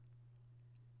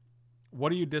 What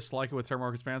do you dislike with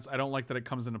Terramorphic Expanse? I don't like that it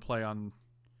comes into play on...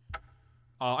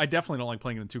 I definitely don't like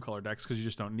playing it in 2-color decks because you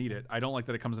just don't need it. I don't like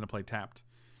that it comes into play tapped.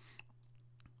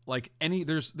 Like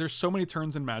there's so many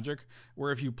turns in Magic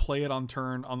where if you play it on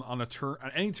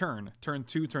any turn, turn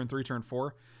 2, turn 3, turn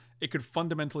 4, it could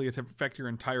fundamentally affect your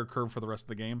entire curve for the rest of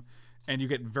the game, and you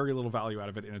get very little value out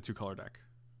of it in a 2-color deck.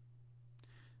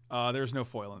 There's no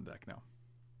foil in the deck, no.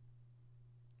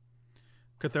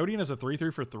 Cathodian is a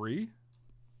 3/3 for 3.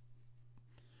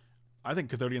 I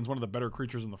think Cathodian's one of the better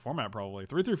creatures in the format, probably.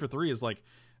 3/3 for 3 is like,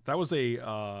 that's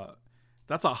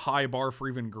a high bar for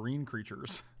even green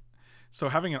creatures. So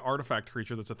having an artifact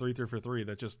creature that's a 3/3 for 3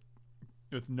 that just,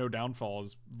 with no downfall,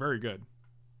 is very good.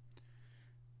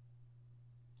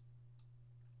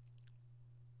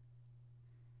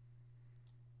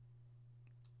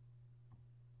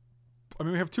 I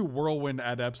mean, we have 2 Whirlwind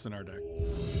Adepts in our deck.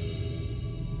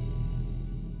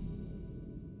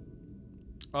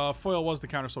 Foil was the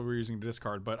counterspell we were using to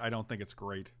discard, but I don't think it's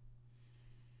great.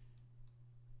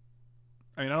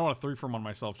 I mean, I don't want to 3 from on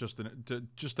myself just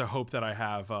to hope that I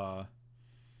have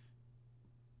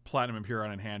Platinum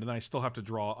Empyrean in hand, and then I still have to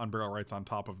draw Unburial Rites on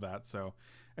top of that. So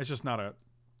it's just not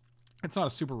a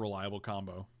super reliable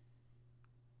combo.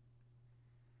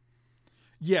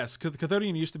 Yes,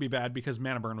 Cathodian used to be bad because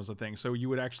mana burn was a thing. So you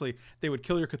would they would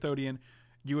kill your Cathodian.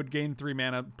 You would gain 3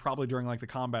 mana probably during like the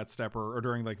combat step or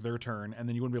during like their turn, and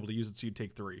then you wouldn't be able to use it, so you'd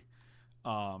take 3.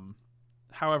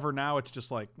 However, now it's just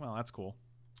like, well, that's cool.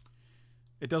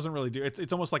 It doesn't really do...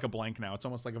 It's almost like a blank now. It's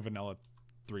almost like a vanilla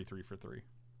 3/3 for 3.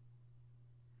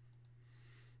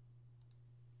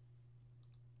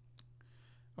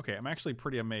 Okay, I'm actually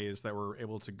pretty amazed that we're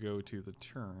able to go to the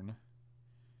turn.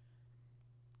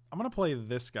 I'm going to play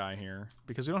this guy here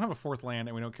because we don't have a 4th land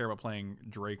and we don't care about playing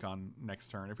Drake on next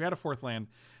turn. If we had a 4th land,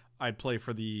 I'd play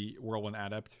for the Whirlwind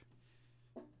Adept.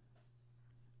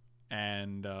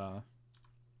 And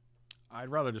I'd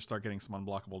rather just start getting some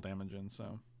unblockable damage in,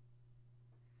 so...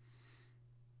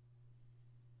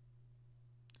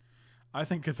 I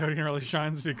think Cathodian really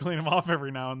shines if you clean him off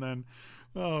every now and then.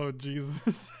 Oh,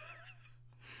 Jesus.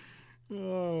 Oh,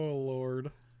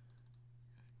 Lord.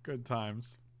 Good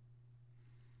times.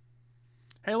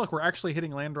 Hey, look, we're actually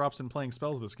hitting land drops and playing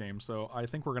spells this game, so I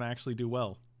think we're going to actually do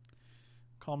well.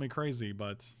 Call me crazy,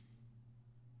 but...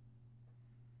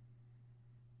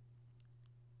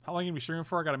 How long are you going to be streaming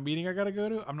for? I got a meeting I got to go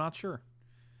to? I'm not sure.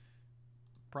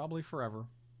 Probably forever.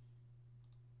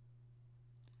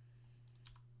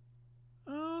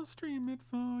 I'll stream it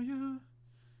for you.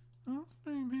 I'll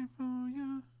stream it for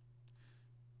you.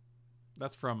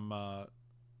 That's from,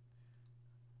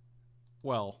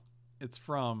 well, it's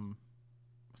from,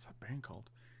 what's that band called?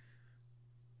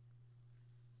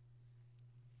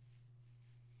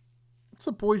 What's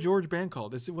the Boy George band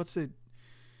called? What's it?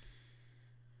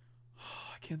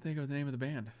 Oh, I can't think of the name of the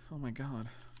band. Oh my God.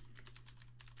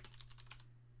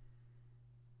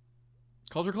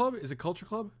 Culture Club? Is it Culture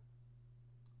Club?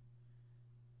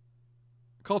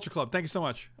 Culture Club. Thank you so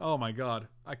much. Oh my God.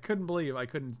 I couldn't believe I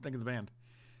couldn't think of the band.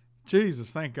 Jesus,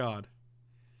 thank God.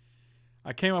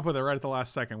 I came up with it right at the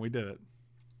last second. We did it.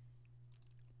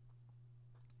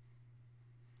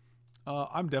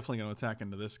 I'm definitely going to attack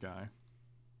into this guy.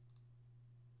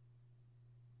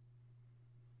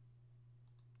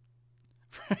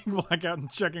 Frank Blackout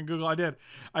and checking Google. I did.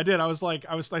 I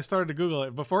started to Google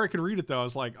it. Before I could read it, though, I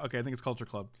was like, okay, I think it's Culture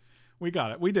Club. We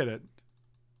got it. We did it.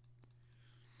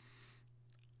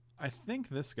 I think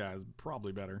this guy's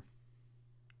probably better.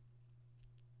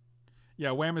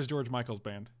 Yeah, Wham is George Michael's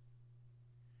band.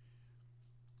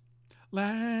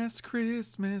 Last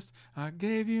Christmas, I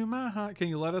gave you my heart. Can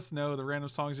you let us know the random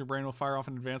songs your brain will fire off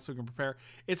in advance so we can prepare?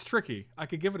 It's tricky. I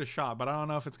could give it a shot, but I don't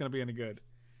know if it's going to be any good.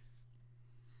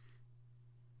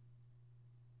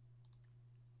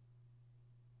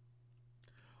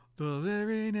 The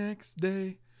very next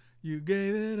day, you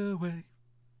gave it away.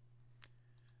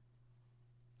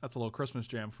 That's a little Christmas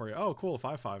jam for you. Oh, cool.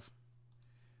 5/5.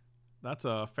 That's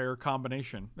a fair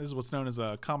combination. This is what's known as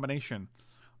a combination.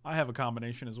 I have a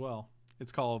combination as well.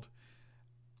 It's called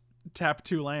tap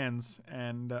 2 lands,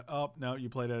 and oh no, you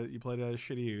played a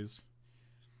shitty use.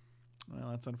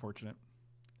 Well, that's unfortunate.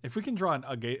 If we can draw an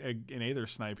Aether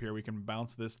Snipe here, we can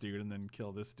bounce this dude and then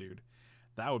kill this dude.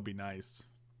 That would be nice.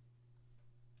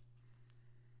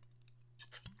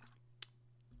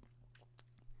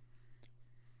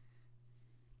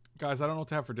 Guys, I don't know what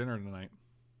to have for dinner tonight.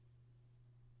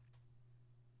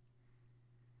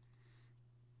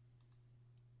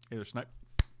 Aether Snipe.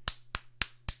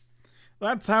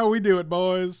 That's how we do it,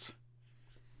 boys.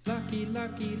 Lucky,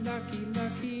 lucky, lucky,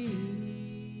 lucky.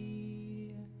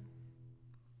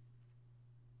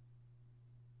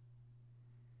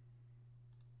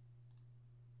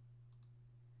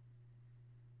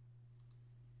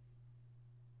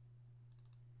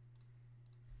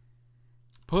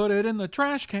 Put it in the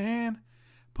trash can.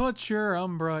 Put your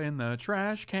Umbra in the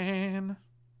trash can.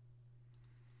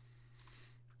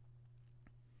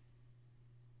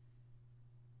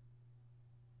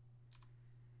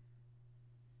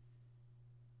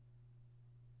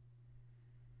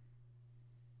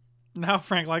 Now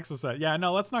Frank likes the set. Yeah,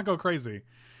 no, let's not go crazy.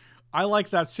 I like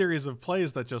that series of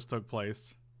plays that just took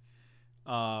place,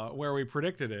 where we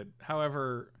predicted it.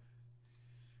 However,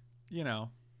 you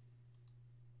know.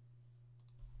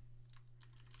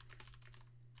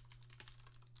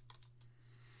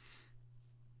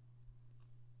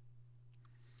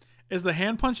 Is the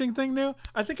hand punching thing new?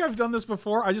 I think I've done this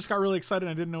before. I just got really excited and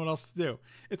I didn't know what else to do.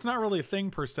 It's not really a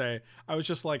thing per se. I was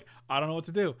just like, I don't know what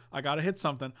to do. I got to hit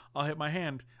something. I'll hit my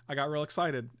hand. I got real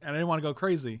excited and I didn't want to go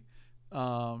crazy.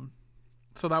 So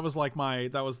that was like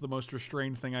that was the most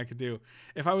restrained thing I could do.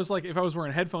 If I was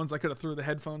wearing headphones, I could have threw the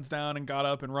headphones down and got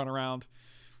up and run around.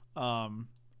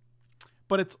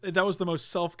 But that was the most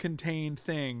self-contained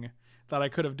thing that I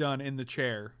could have done in the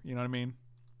chair. You know what I mean?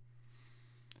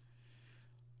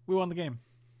 We won the game.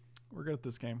 We're good at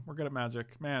this game. We're good at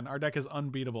Magic. Man, our deck is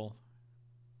unbeatable.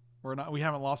 We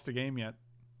haven't lost a game yet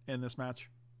in this match.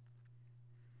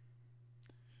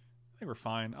 I think we're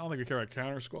fine. I don't think we care about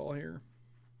Counter Squall here.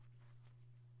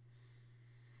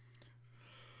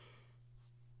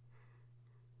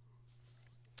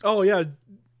 Oh yeah,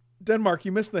 Denmark,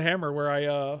 you missed the hammer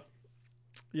where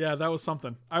yeah, that was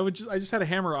something. I just had a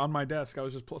hammer on my desk. So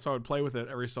I would play with it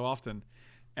every so often.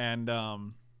 And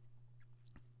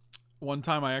one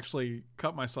time I actually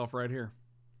cut myself right here.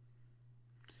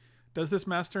 Does this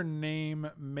master name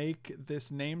make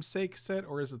this namesake set,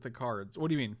 or is it the cards? What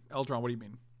do you mean? Eldron, what do you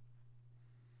mean?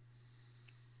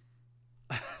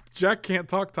 Jack can't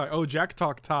talk Thai. Oh, Jack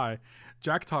talk Thai.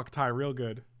 Jack talk Thai real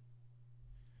good.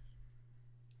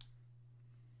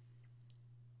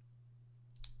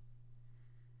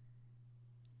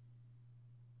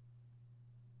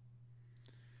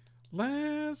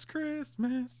 Last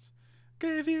Christmas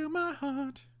gave you my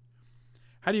heart.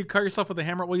 How do you cut yourself with a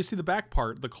hammer? Well, you see the back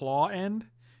part, the claw end,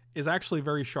 is actually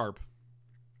very sharp.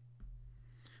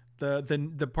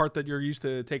 The part that you're used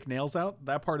to take nails out,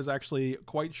 that part is actually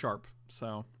quite sharp.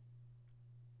 So,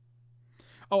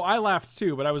 oh, I laughed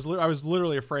too, but I was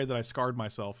literally afraid that I scarred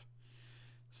myself.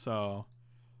 So,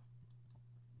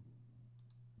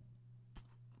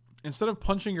 instead of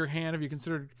punching your hand, have you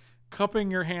considered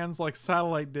cupping your hands like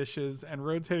satellite dishes and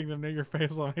rotating them near your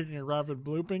face while making a rapid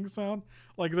blooping sound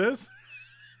like this?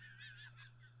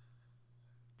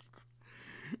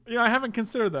 You know, I haven't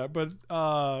considered that,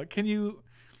 but can you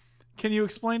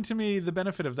explain to me the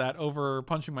benefit of that over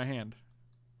punching my hand?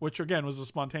 Which, again, was a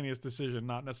spontaneous decision,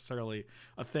 not necessarily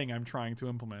a thing I'm trying to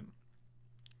implement.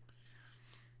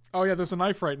 Oh, yeah, there's a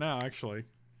knife right now, actually.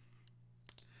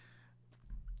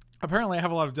 Apparently, I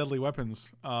have a lot of deadly weapons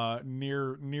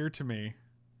near to me.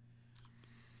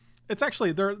 It's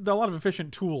actually, there are a lot of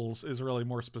efficient tools is really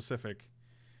more specific.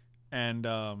 And,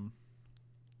 oh,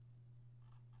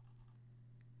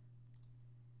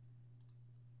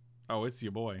 it's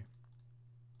your boy.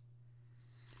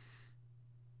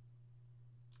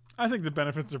 I think the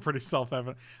benefits are pretty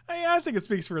self-evident. I think it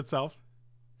speaks for itself.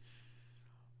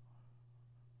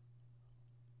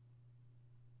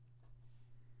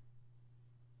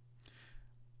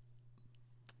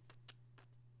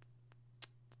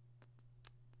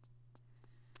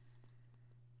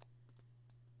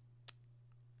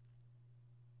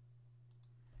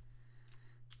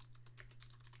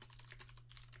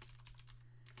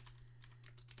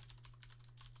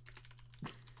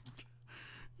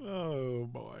 Oh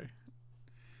boy.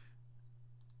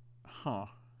 Huh.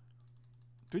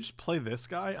 Do we just play this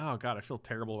guy? Oh god, I feel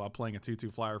terrible about playing a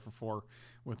 2/2 flyer for 4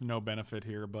 with no benefit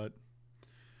here, but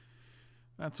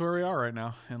that's where we are right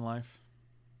now in life.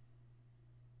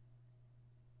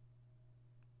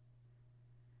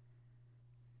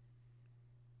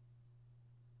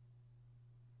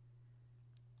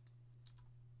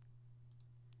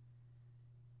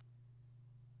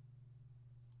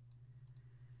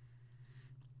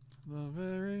 The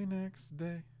very next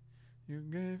day, you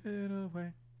gave it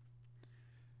away.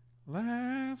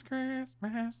 Last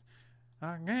Christmas,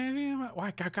 I gave you my...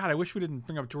 Why, God, I wish we didn't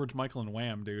bring up George Michael and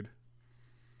Wham, dude.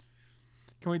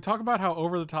 Can we talk about how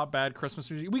over-the-top bad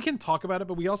Christmas music... We can talk about it,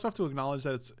 but we also have to acknowledge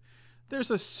that it's... There's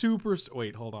a super...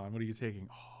 Wait, hold on. What are you taking?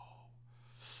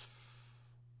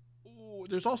 Oh.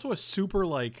 There's also a super,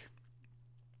 like...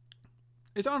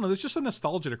 I don't know. There's just a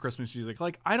nostalgia to Christmas music.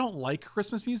 Like, I don't like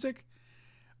Christmas music,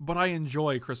 but I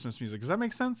enjoy Christmas music. Does that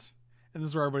make sense? And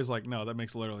this is where everybody's like, no, that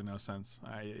makes literally no sense.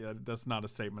 That's not a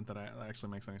statement that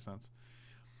actually makes any sense.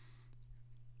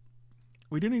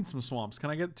 We do need some swamps. Can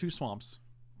I get 2 swamps?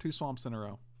 2 swamps in a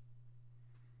row.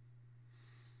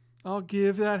 I'll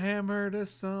give that hammer to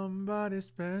somebody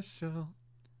special.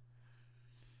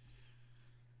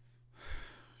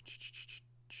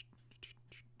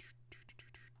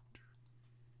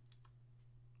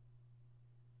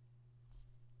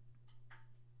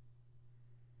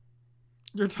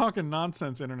 You're talking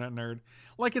nonsense, internet nerd.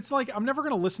 Like, it's like, I'm never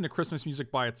going to listen to Christmas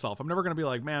music by itself. I'm never going to be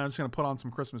like, man, I'm just going to put on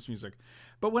some Christmas music.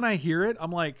 But when I hear it,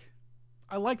 I'm like,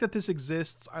 I like that this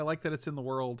exists. I like that it's in the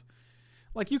world.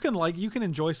 Like, you can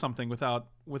enjoy something without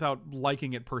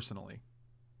liking it personally.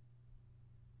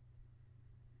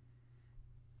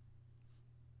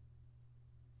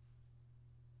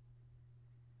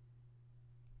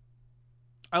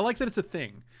 I like that it's a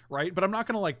thing, right? But I'm not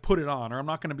going to like put it on, or I'm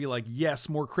not going to be like, yes,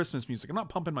 more Christmas music. I'm not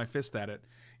pumping my fist at it,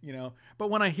 you know? But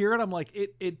when I hear it, I'm like,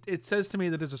 it says to me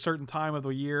that it's a certain time of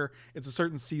the year. It's a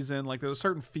certain season. Like, there's a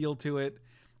certain feel to it.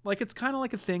 Like, it's kind of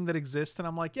like a thing that exists. And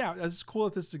I'm like, yeah, it's cool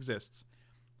that this exists.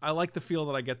 I like the feel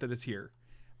that I get that it's here.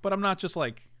 But I'm not just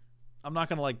like, I'm not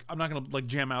going to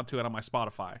jam out to it on my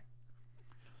Spotify.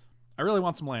 I really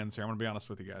want some lands here. I'm going to be honest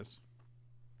with you guys.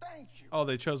 Thank you. Oh,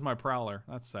 they chose my Prowler.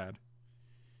 That's sad.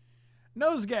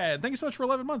 Nosegad, thank you so much for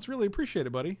 11 months. Really appreciate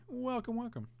it, buddy. Welcome,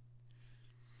 welcome.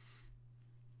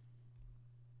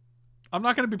 I'm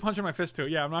not going to be punching my fist to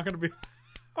it. Yeah, I'm not going to be...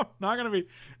 I'm not gonna be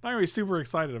super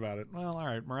excited about it. Well, all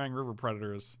right, Meringue River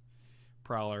Predators,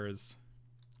 Prowler is,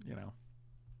 you know.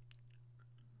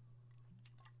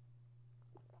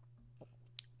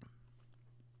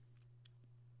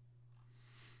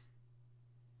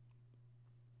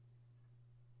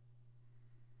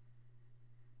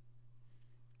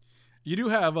 You do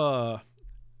have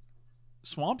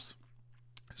swamps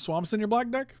in your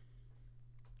black deck.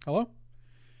 Hello.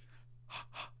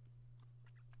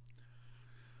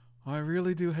 I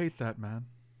really do hate that, man.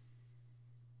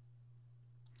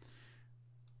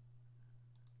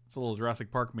 It's a little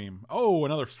Jurassic Park meme. Oh,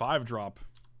 another 5-drop.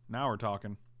 Now we're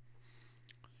talking.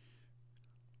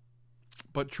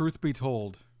 But truth be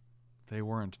told, they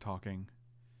weren't talking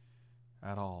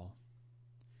at all.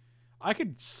 I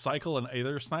could cycle an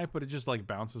Aether Snipe, but it just like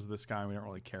bounces this guy and we don't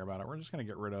really care about it. We're just going to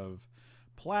get rid of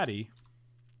Platy.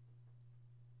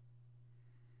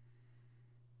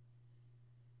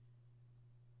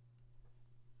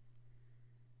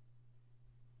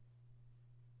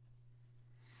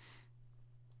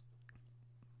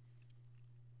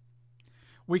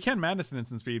 We can Madness in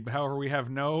instant speed, but however, we have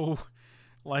no,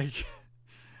 like,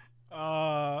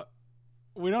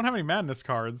 we don't have any Madness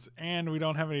cards, and we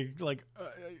don't have any, like,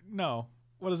 no.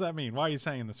 What does that mean? Why are you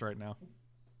saying this right now?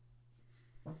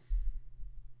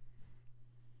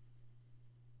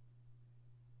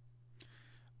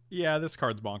 Yeah, this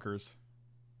card's bonkers.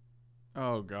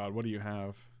 Oh, God, what do you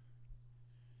have?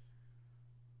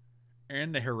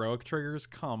 And the heroic triggers?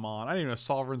 Come on. I didn't even know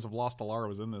Sovereigns of Lost Alara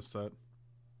was in this set.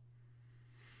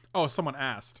 Oh, someone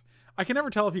asked. I can never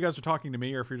tell if you guys are talking to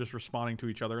me or if you're just responding to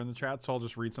each other in the chat, so I'll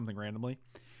just read something randomly.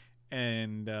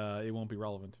 And it won't be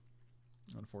relevant,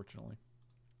 unfortunately.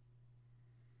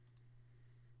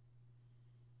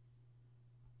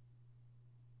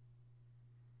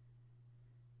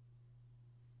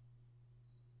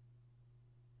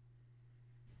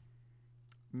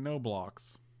 No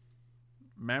blocks.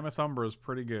 Mammoth Umbra is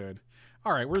pretty good.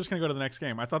 All right, we're just gonna go to the next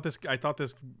game. I thought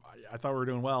we were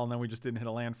doing well, and then we just didn't hit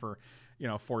a land for,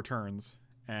 4 turns,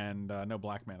 and no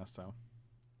black mana. So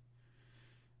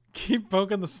keep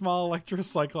poking the small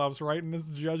Electrocyclops right in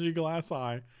his judgy glass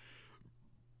eye.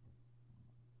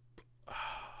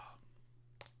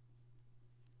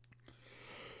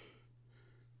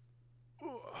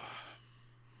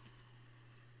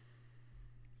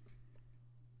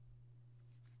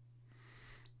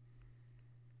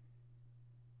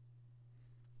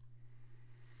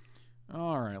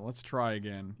 All right, let's try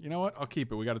again. You know what? I'll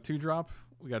keep it. We got a 2-drop.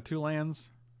 We got 2 lands.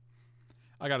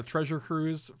 I got a Treasure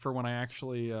Cruise for when I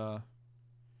actually... I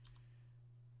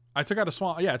took out a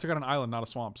swamp. Yeah, I took out an island, not a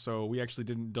swamp. So we actually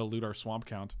didn't dilute our swamp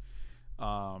count. We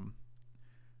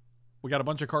got a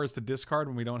bunch of cards to discard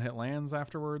when we don't hit lands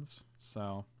afterwards.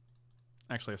 So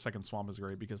actually a second swamp is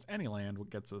great because any land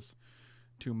gets us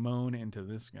to moan into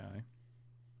this guy.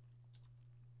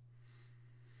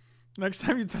 Next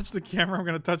time you touch the camera, I'm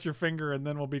going to touch your finger and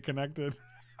then we'll be connected.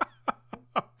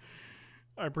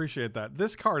 I appreciate that.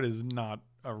 This card is not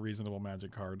a reasonable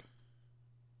Magic card.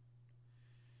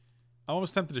 I'm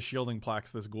almost tempted to Shielding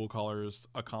Plaques this Ghoul Caller's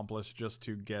Accomplice just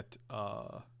to get,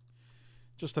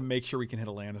 just to make sure we can hit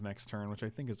a land next turn, which I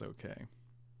think is okay.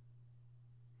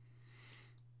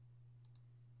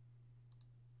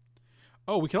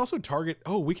 Oh, we can also target,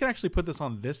 oh, we can actually put this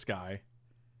on this guy.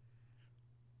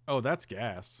 Oh, that's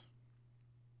gas.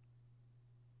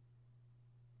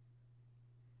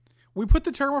 We put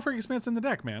the Terramorphic Expanse in the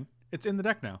deck, man. It's in the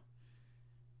deck now.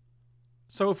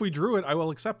 So if we drew it, I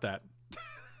will accept that.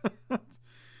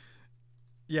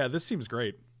 Yeah, this seems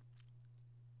great.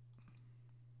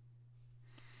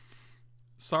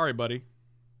 Sorry, buddy.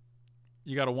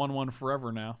 You got a 1/1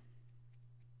 forever now.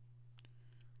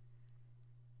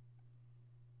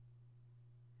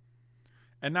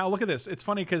 And now look at this. It's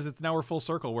funny because it's now we're full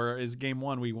circle. Whereas game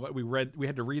 1, we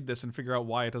had to read this and figure out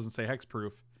why it doesn't say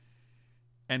hexproof.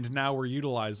 And now we're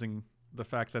utilizing the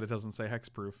fact that it doesn't say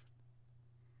hexproof.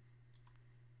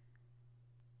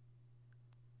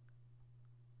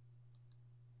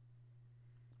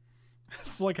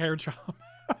 It's like hair chop.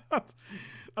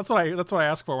 that's what I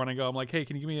ask for when I go. I'm like, hey,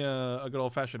 can you give me a good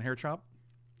old fashioned hair chop?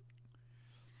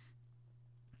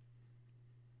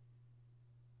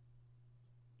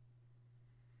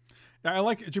 Yeah, I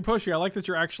like Juposhi. I like that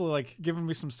you're actually like giving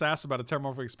me some sass about a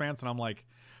Terramorphic Expanse, and I'm like,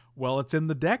 well, it's in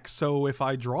the deck, so if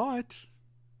I draw it,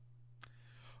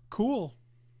 cool.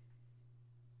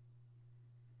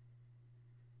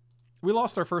 We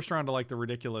lost our first round to like the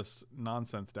ridiculous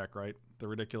nonsense deck, right? The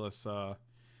ridiculous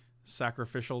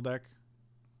sacrificial deck.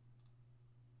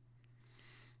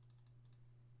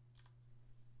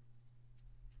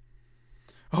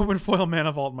 Open foil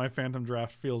mana vault. My Phantom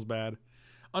Draft feels bad.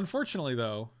 Unfortunately,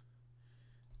 though,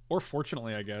 or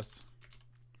fortunately, I guess,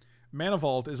 Mana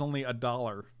Vault is only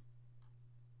 $1.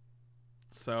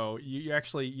 So you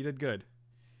actually you did good.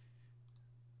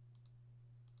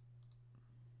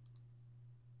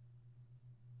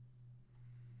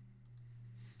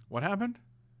 What happened?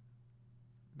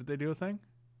 Did they do a thing?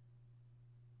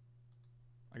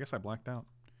 I guess I blacked out.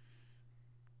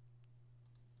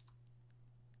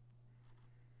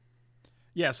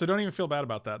 Yeah, so don't even feel bad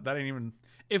about that. That ain't even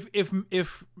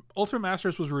if Ultimate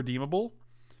Masters was redeemable,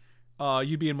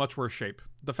 you'd be in much worse shape.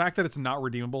 The fact that it's not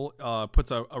redeemable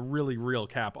puts a really real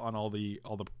cap on all the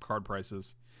card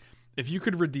prices. If you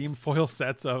could redeem foil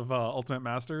sets of Ultimate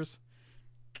Masters,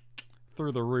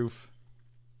 through the roof.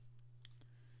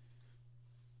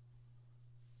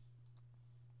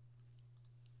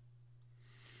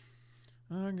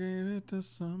 I gave it to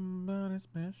somebody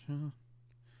special.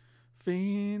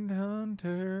 Fiend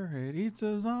hunter, it eats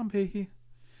a zombie.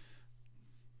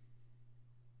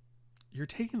 You're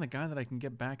taking the guy that I can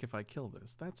get back if I kill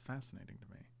this. That's fascinating to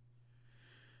me.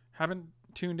 Haven't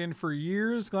tuned in for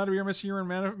years. Glad to be here, Mr. Your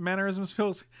mannerisms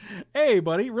feels. Hey,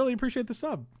 buddy, really appreciate the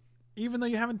sub. Even though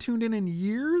you haven't tuned in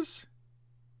years?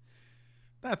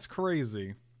 That's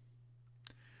crazy.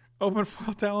 Open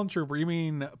foil talent trooper. You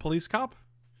mean police cop?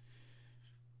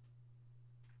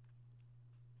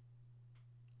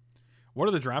 What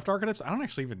are the draft archetypes? I don't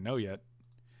actually even know yet.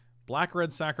 Black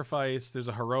red sacrifice. There's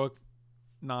a heroic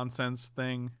nonsense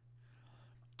thing.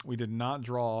 We did not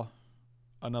draw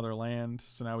another land,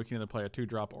 so now we can either play a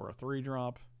 2-drop or a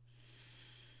 3-drop.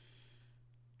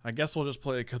 I guess we'll just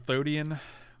play a Cathodian.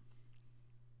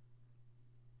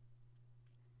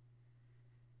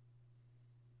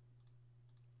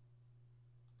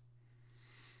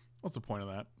 What's the point of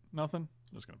that? Nothing?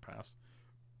 I'm just going to pass.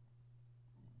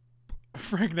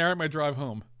 Frank narrate my drive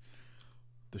home.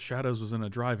 The Shadows was in a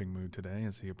driving mood today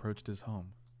as he approached his home.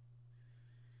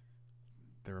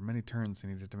 There were many turns he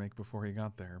needed to make before he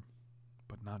got there,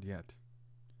 but not yet.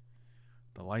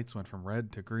 The lights went from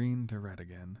red to green to red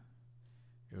again.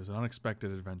 It was an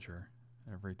unexpected adventure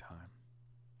every time.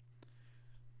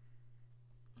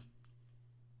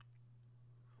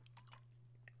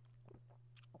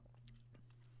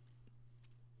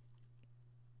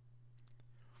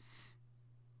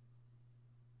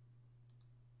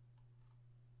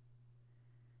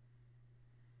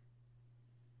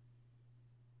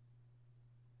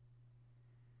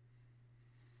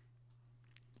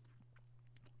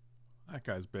 That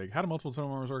guy's big. How do multiple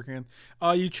totem armors work again?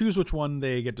 You choose which one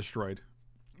they get destroyed.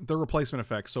 They're replacement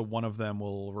effects, so one of them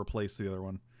will replace the other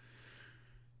one.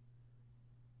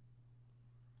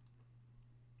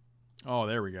 Oh,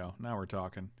 there we go. Now we're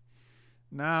talking.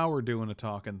 Now we're doing a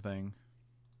talking thing.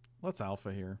 Let's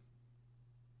alpha here.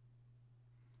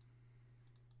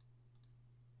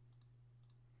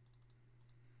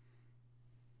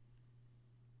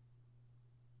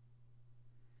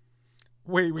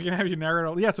 Wait, we can have you narrate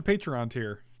all. Yeah, it's a Patreon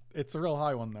tier. It's a real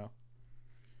high one, though.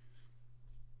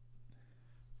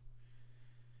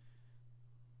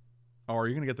 Oh, are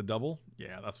you going to get the double?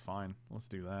 Yeah, that's fine. Let's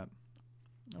do that.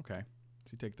 Okay.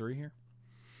 So you take 3 here.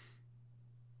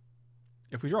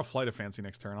 If we draw Flight of Fancy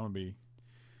next turn, I'm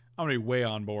gonna be way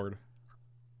on board.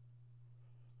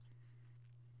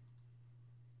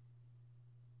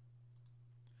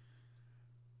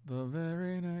 The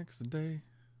very next day,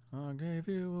 I gave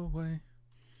you away.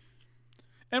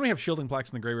 And we have shielding plaques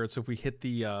in the graveyard, so if we hit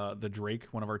the Drake,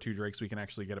 one of our 2 Drakes, we can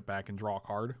actually get it back and draw a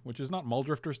card, which is not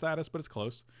Muldrifter status, but it's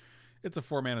close. It's a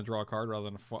 4-mana draw card rather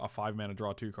than a 5-mana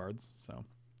draw 2 cards. So,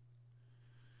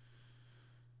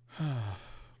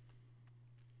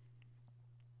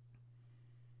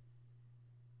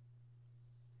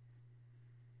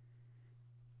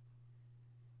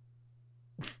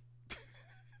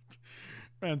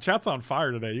 man, chat's on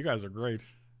fire today. You guys are great.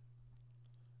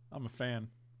 I'm a fan.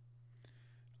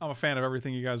 I'm a fan of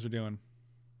everything you guys are doing.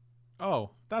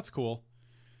 Oh, that's cool.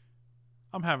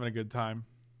 I'm having a good time.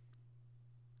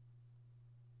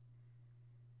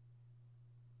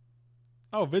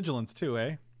 Oh, Vigilance too,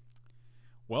 eh?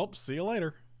 Welp, see you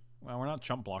later. Well, we're not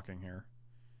chump blocking here.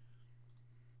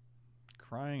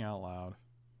 Crying out loud.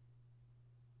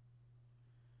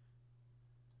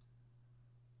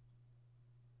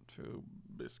 Two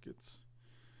biscuits.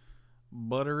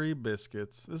 Buttery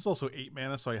biscuits. This is also 8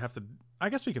 mana, so I have to... I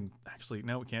guess we can... Actually,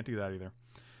 no, we can't do that either.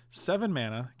 7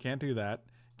 mana. Can't do that.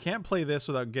 Can't play this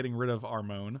without getting rid of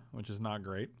Armone, which is not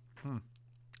great.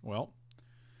 Well,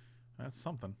 that's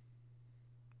something.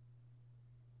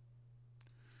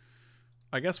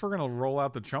 I guess we're going to roll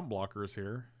out the chump blockers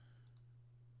here.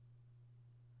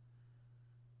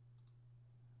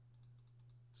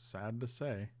 Sad to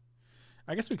say.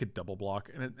 I guess we could double block,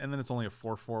 and then it's only a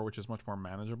 4/4, which is much more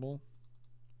manageable.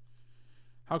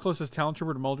 How close is Talent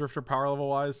Trooper to Muldrifter power level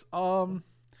wise?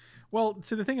 Well,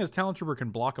 see, the thing is, Talent Trooper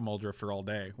can block a Muldrifter all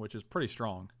day, which is pretty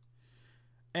strong.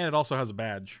 And it also has a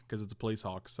badge, because it's a Police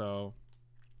Hawk, so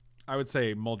I would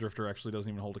say Muldrifter actually doesn't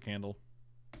even hold a candle.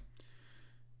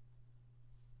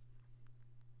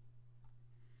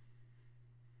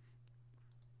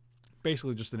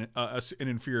 Basically just an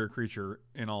inferior creature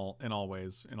in all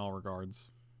ways, in all regards.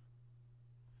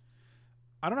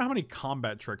 I don't know how many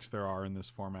combat tricks there are in this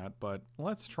format, but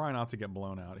let's try not to get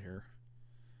blown out here.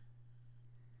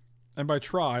 And by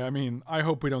try, I mean, I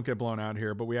hope we don't get blown out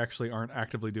here, but we actually aren't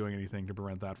actively doing anything to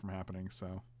prevent that from happening,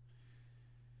 so.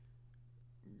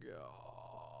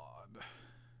 God.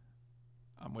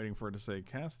 I'm waiting for it to say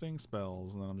casting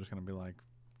spells, and then I'm just going to be like.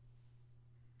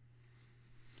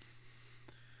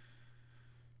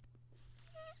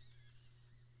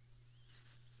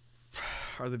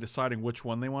 Are they deciding which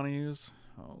one they want to use?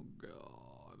 Oh,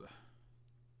 God.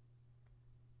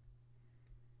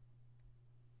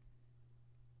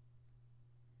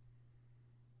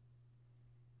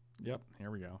 Yep,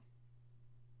 here we go.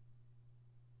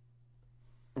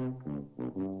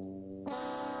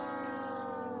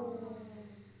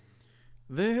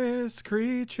 This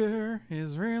creature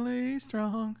is really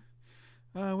strong.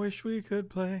 I wish we could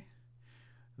play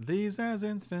these as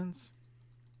instants.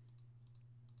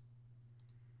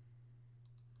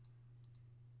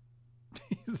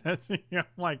 I'm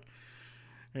like,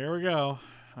 here we go.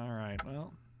 All right.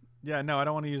 Well, yeah, no, I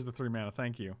don't want to use the 3 mana.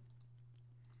 Thank you.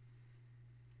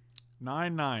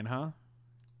 9/9, huh?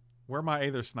 Where my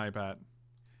Aether Snipe at?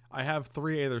 I have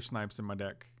 3 Aether Snipes in my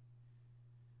deck.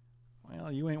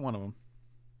 Well, you ain't one of them.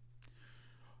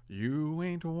 You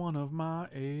ain't one of my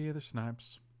Aether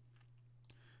Snipes.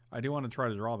 I do want to try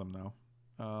to draw them,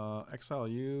 though. Exile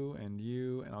you,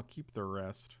 and I'll keep the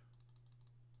rest.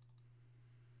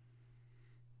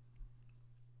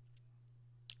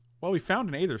 Well, we found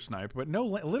an Aether Snipe, but no,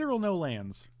 literal no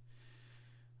lands.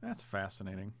 That's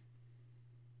fascinating.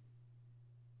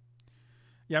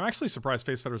 Yeah, I'm actually surprised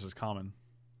Face Fetters is common.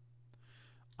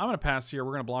 I'm going to pass here.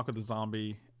 We're going to block with the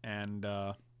zombie. And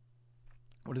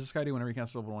what does this guy do whenever he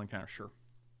casts a level 1 encounter? Sure.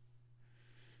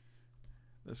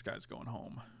 This guy's going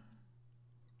home.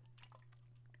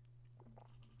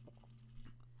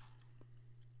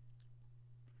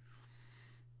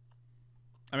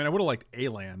 I mean, I would have liked a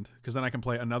land, because then I can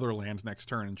play another land next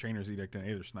turn and Chainer's Edict and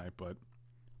Aether Snipe, but.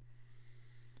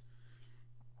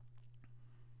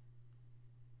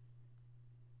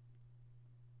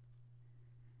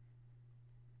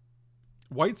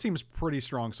 White seems pretty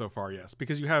strong so far, yes,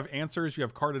 because you have answers, you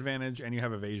have card advantage, and you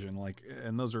have evasion, like,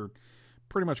 and those are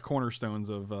pretty much cornerstones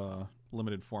of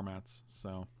limited formats.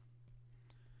 So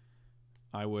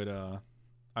I would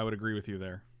agree with you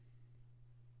there.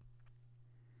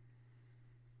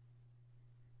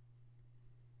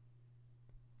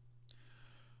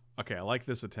 Okay, I like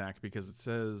this attack because it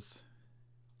says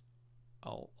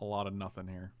a lot of nothing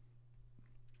here.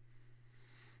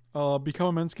 Become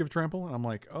immense, give trample, and I'm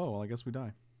like, oh, well, I guess we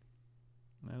die.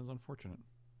 That is unfortunate.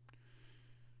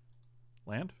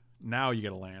 Land? Now you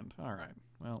get a land. All right.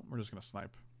 Well, we're just gonna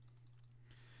snipe.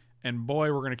 And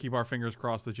boy, we're gonna keep our fingers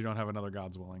crossed that you don't have another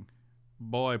God's Willing.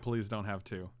 Boy, please don't have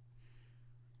 2.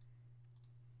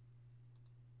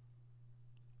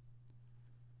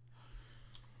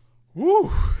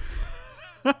 Woo!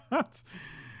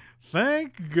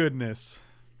 Thank goodness.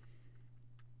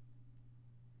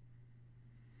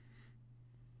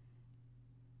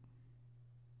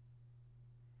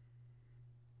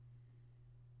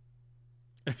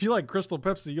 If you like Crystal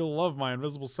Pepsi, you'll love my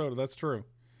Invisible Soda. That's true.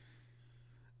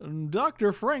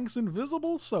 Dr. Frank's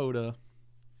Invisible Soda.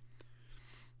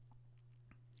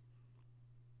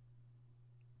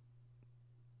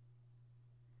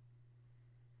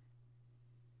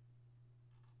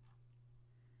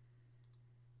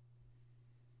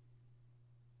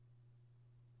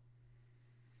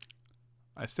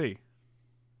 I see.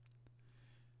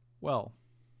 Well,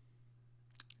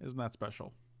 isn't that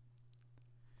special?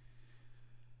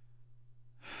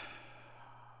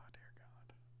 Dear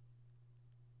God.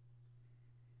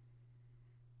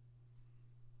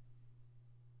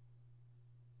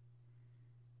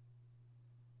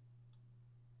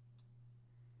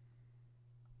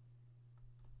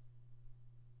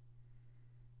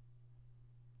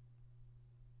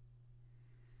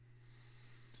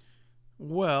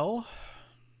 Well,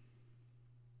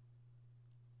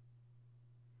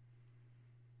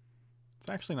 it's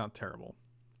actually not terrible.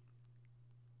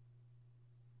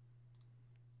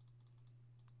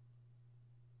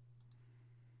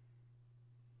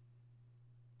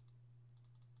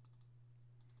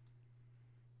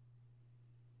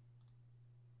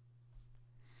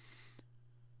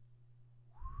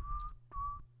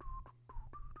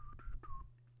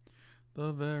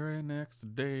 The very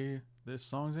next day, this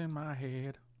song's in my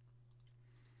head.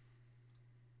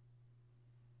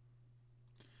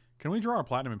 Can we draw a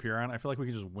Platinum Empyrean? I feel like we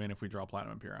can just win if we draw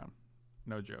Platinum Empyrean.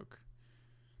 No joke.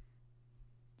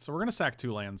 So we're going to sack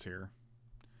 2 lands here.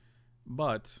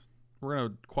 But we're going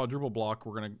to quadruple block.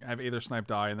 We're going to have Aether Snipe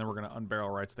die, and then we're going to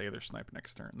unbarrel rights the Aether Snipe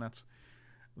next turn.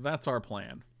 That's our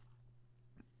plan.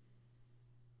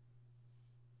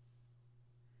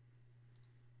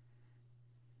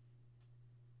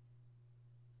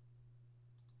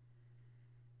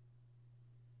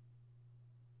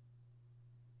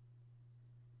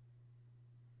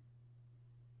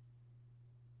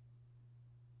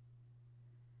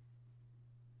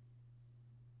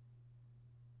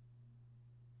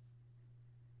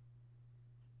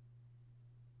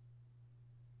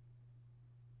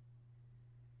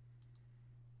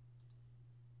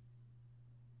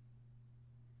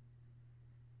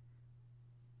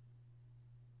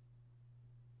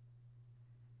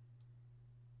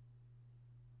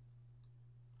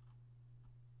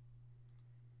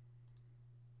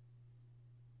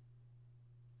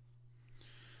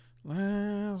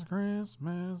 Last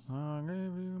Christmas, I gave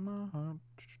you my heart.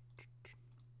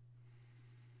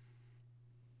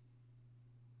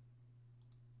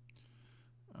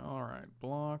 All right,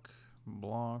 block,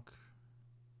 block,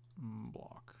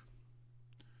 block.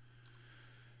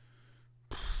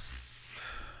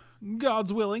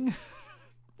 God's willing.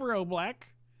 Bro, black.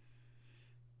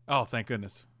 Oh, thank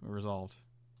goodness. We resolved.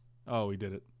 Oh, we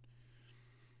did it.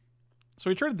 So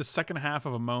we traded the second half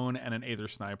of a Moan and an Aether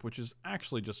Snipe, which is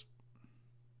actually just...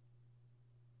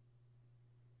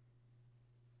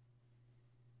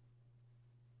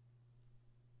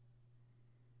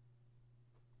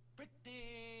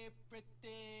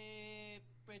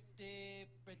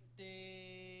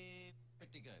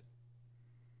 pretty good.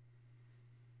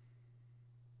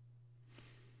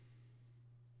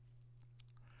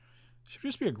 Should we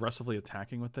just be aggressively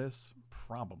attacking with this?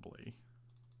 Probably.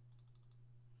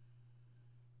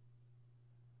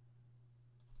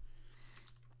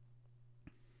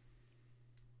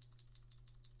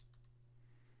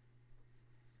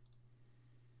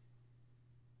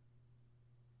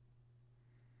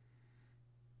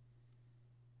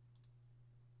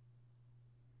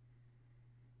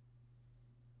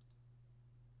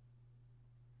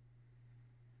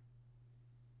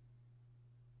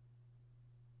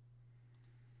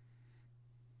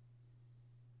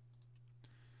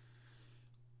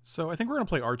 So I think we're going to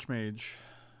play Archmage.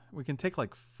 We can take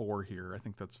like 4 here. I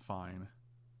think that's fine.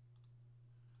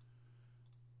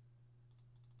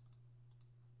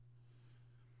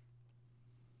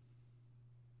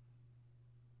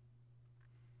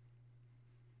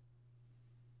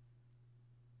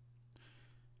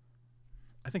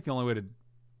 I think the only way to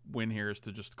win here is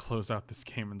to just close out this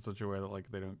game in such a way that like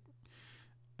they don't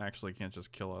actually can't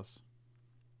just kill us.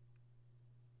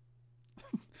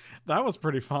 That was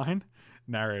pretty fine.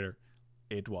 Narrator,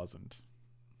 it wasn't.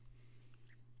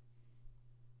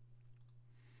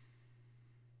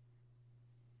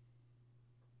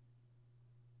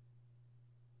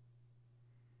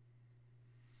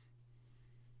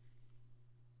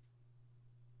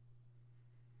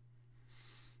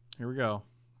 Here we go.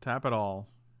 Tap it all.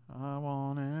 I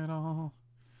want it all.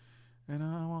 And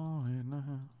I want it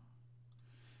now.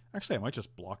 Actually, I might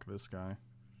just block this guy.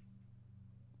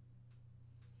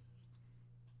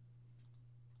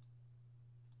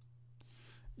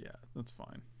 Yeah, that's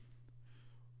fine.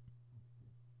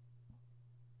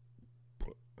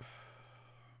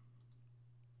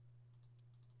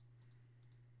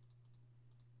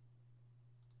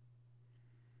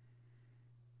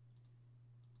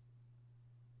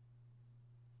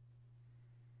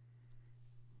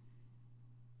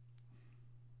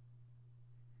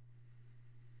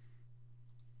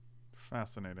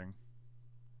 Fascinating.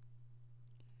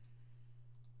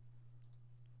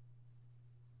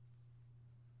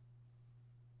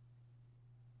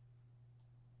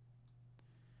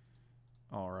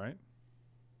 All right.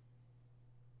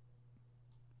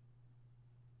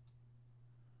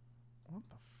 What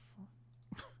the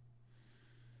fuck?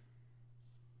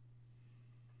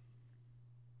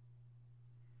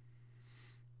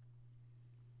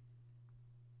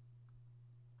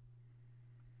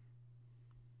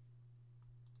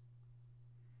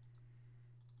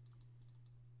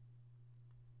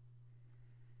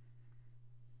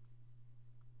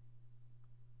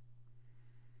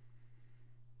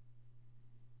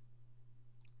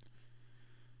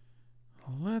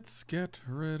 Let's get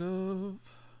rid of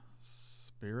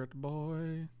Spirit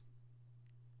Boy.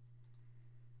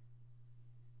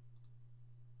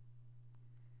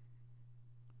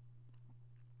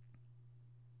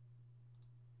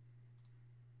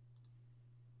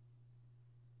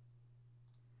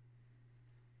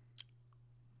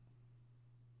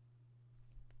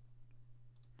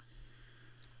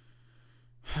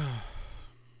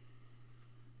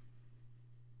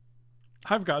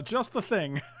 I've got just the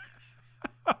thing.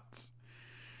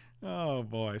 Oh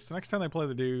boy. So next time they play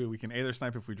the dude, we can Aether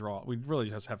Snipe if we draw. We really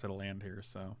just have to land here,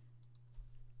 so.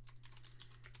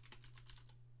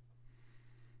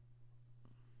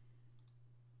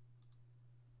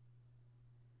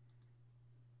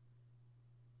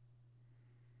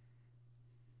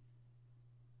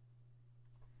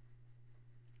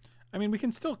 I mean, we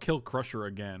can still kill Crusher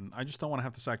again. I just don't want to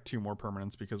have to sack 2 more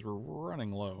permanents because we're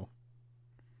running low.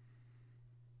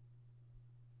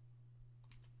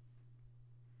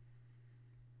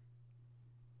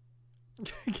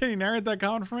 Can you narrate that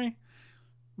comment for me?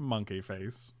 Monkey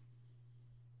face.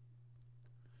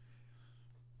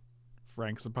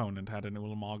 Frank's opponent had an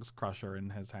Ulamog's Crusher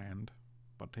in his hand,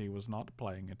 but he was not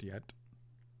playing it yet.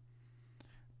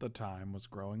 The time was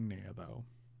growing near, though.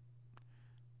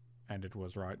 And it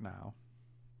was right now.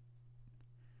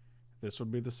 This would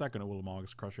be the second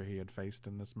Ulamog's Crusher he had faced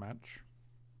in this match.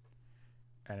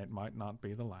 And it might not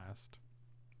be the last.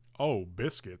 Oh,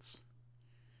 biscuits.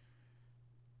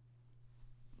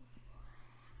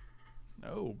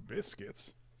 Oh,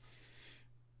 biscuits.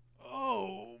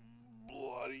 Oh,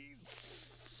 bloody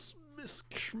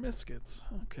biscuits.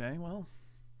 Okay, well.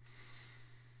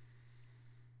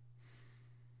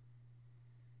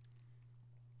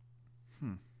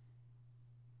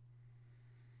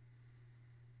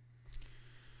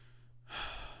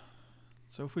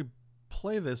 So if we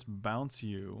play this bounce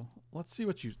you, let's see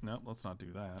what you... Nope, let's not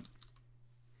do that.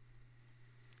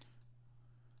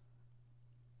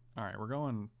 Alright,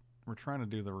 we're trying to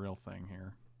do the real thing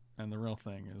here. And the real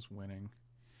thing is winning.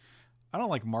 I don't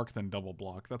like mark then double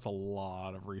block. That's a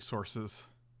lot of resources.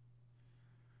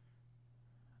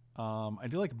 I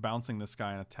do like bouncing this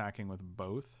guy and attacking with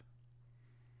both.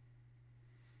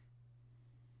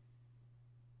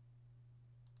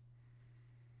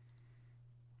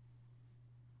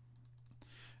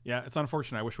 Yeah, it's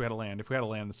unfortunate. I wish we had a land. If we had a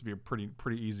land, this would be a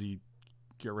pretty easy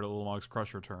get rid of Ulamog's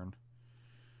Crusher turn.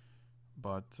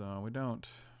 But we don't.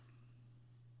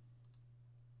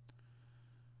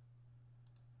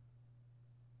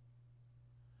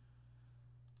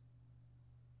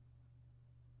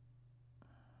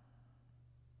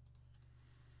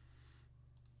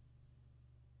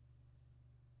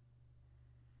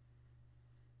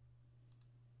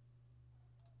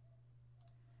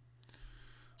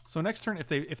 So next turn, if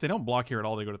they don't block here at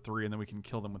all, they go to 3, and then we can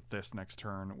kill them with this next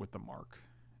turn with the mark,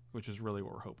 which is really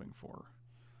what we're hoping for.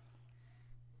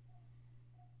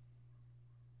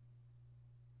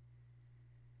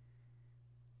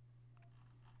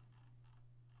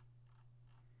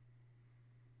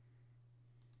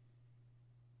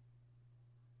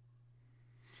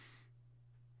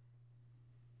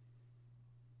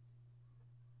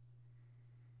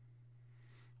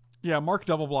 Yeah, mark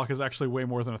double block is actually way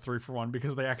more than a 3-for-1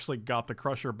 because they actually got the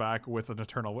Crusher back with an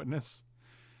Eternal Witness.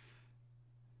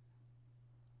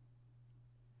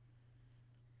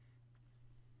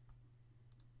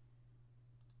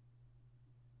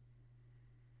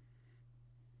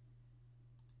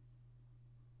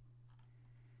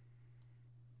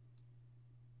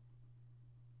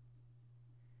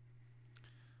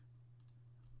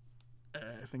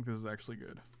 I think this is actually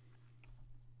good.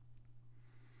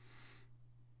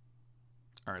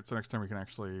 Alright, so next time we can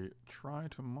actually try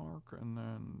to mark and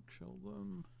then kill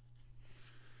them.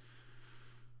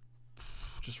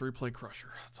 Just replay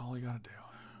Crusher. That's all you gotta do.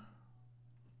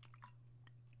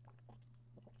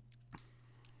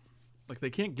 Like,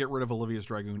 they can't get rid of Olivia's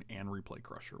Dragoon and replay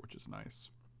Crusher, which is nice.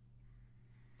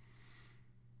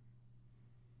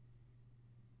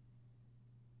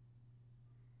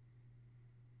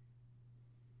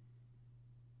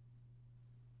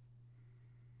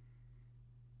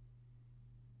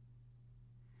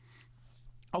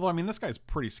 Although, I mean, this guy's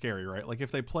pretty scary, right? Like, if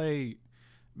they play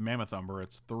Mammoth Umber,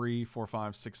 it's 3, 4,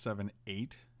 5, 6, 7,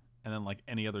 8. And then, like,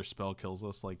 any other spell kills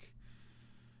us. Like,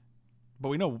 but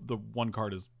we know the one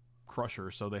card is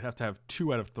Crusher, so they have to have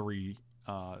 2 out of 3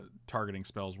 targeting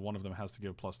spells. One of them has to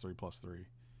give +3/+3.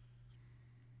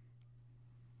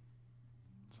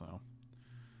 So.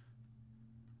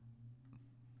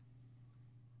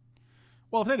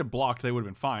 Well, if they'd have blocked, they would have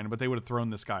been fine, but they would have thrown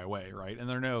this guy away, right? And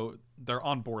they're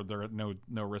on board. They're at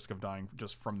no risk of dying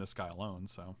just from this guy alone,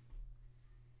 so.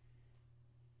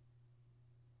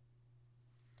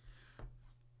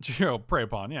 Prey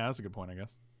upon. Yeah, that's a good point, I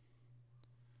guess.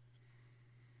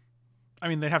 I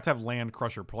mean, they'd have to have land,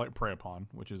 Crusher, prey upon,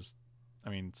 which is, I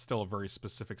mean, still a very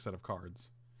specific set of cards.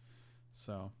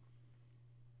 So.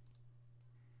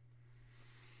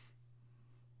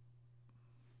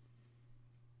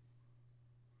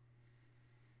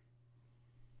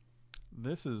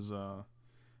 This is,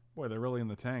 boy, they're really in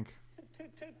the tank.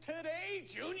 Today,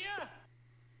 Junior?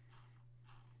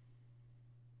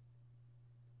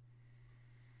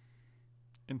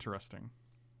 Interesting.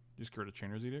 Just get rid of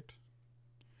Chainer's Edict.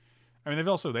 I mean,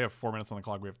 they have 4 minutes on the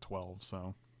clock. We have 12,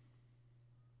 so.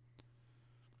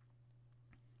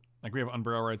 Like, we have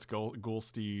Unburial Rights, Ghoul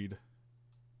Steed,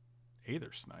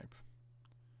 Aether Snipe.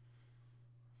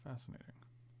 Fascinating.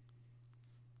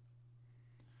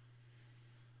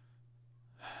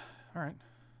 All right.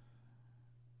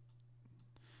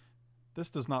 This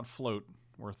does not float,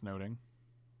 worth noting.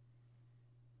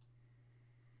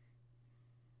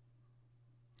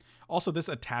 Also, this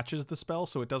attaches the spell,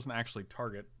 so it doesn't actually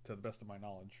target, to the best of my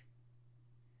knowledge.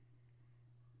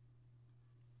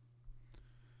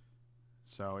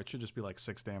 So it should just be like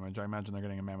 6 damage. I imagine they're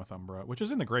getting a Mammoth Umbra, which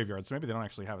is in the graveyard, so maybe they don't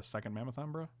actually have a second Mammoth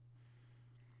Umbra.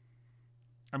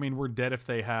 I mean, we're dead if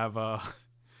they have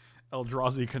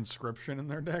Eldrazi Conscription in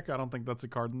their deck. I don't think that's a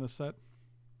card in this set.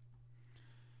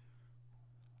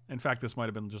 In fact, this might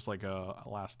have been just like a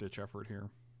last-ditch effort here.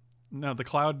 No, the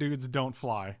Cloud Dudes don't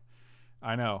fly.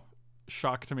 I know.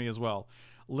 Shock to me as well.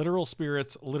 Literal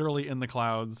spirits, literally in the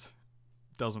clouds,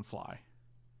 doesn't fly.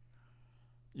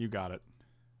 You got it.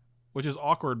 Which is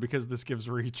awkward because this gives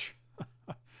reach.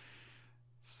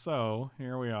 So,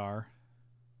 here we are.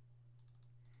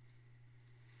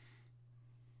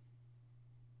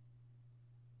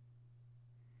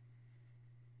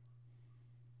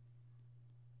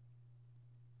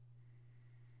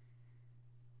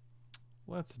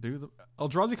 Let's do the...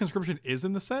 Eldrazi Conscription is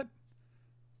in the set?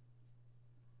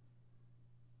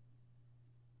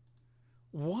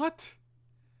 What?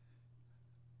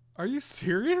 Are you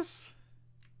serious?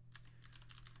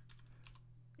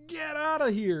 Get out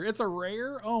of here. It's a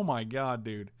rare? Oh my god,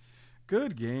 dude.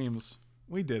 Good games.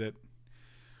 We did it.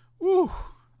 Woo.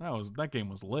 That game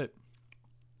was lit.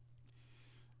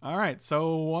 All right,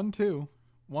 so 1-2.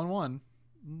 1-1.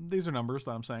 These are numbers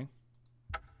that I'm saying.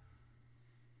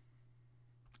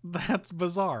 That's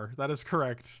bizarre. That is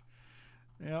correct.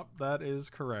 Yep, that is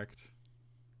correct.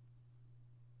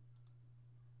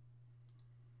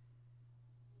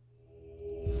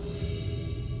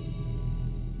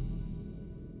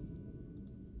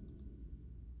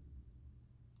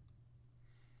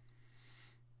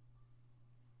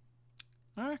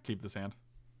 Keep this hand.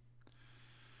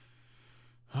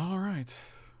 All right.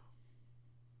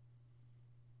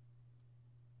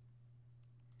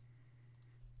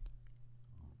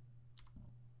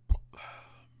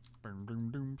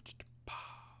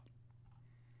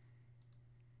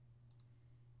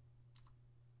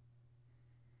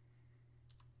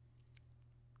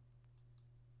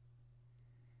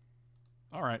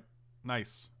 All right.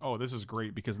 Nice. Oh, this is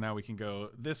great because now we can go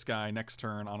this guy next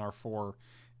turn on our 4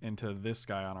 into this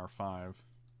guy on our 5.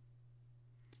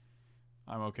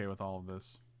 I'm okay with all of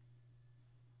this.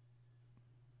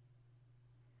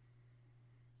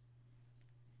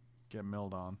 Get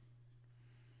milled on.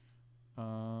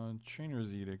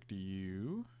 Chainer's Edict to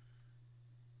you.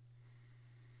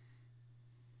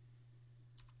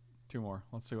 2 more.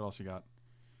 Let's see what else you got.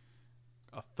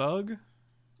 A Thug?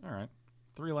 Alright.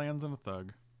 3 lands and a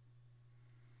Thug.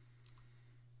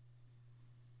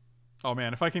 Oh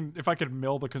man, if I could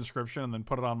mill the Conscription and then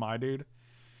put it on my dude.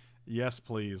 Yes,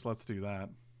 please. Let's do that.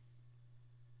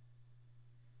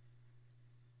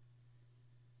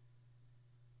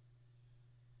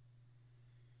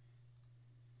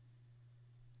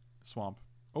 Swamp.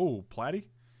 Oh, Platty?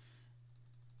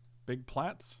 Big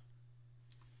Plats?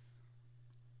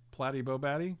 Platty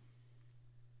Bobatty?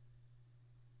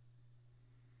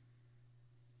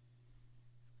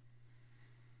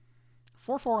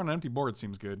 Four on an empty board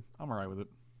seems good. I'm alright with it.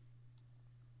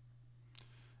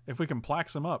 If we can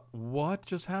plax them up. What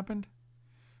just happened?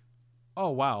 Oh,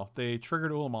 wow. They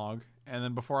triggered Ulamog, and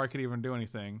then before I could even do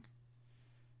anything,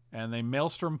 and they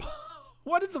Maelstrom...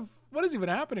 What is even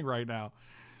happening right now?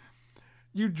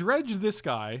 You dredged this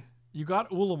guy, you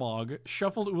got Ulamog,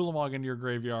 shuffled Ulamog into your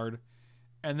graveyard,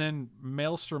 and then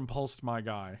Maelstrom pulsed my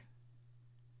guy.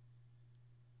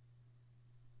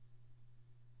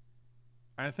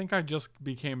 I think I just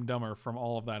became dumber from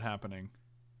all of that happening.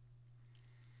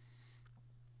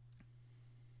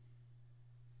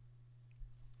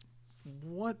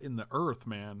 What in the earth,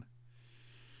 man?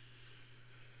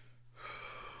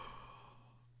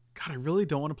 God, I really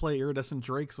don't want to play Iridescent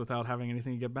Drakes without having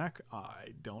anything to get back. I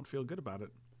don't feel good about it.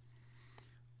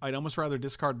 I'd almost rather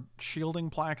discard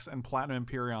Shielding Plaques and Platinum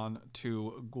Empyrean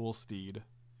to Ghoul Steed,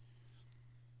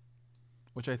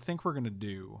 which I think we're going to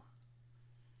do.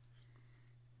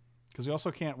 Because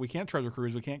we can't Treasure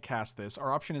Cruise, we can't cast this.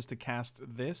 Our option is to cast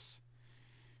this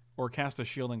or cast a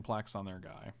Shielding Plaques on their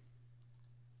guy.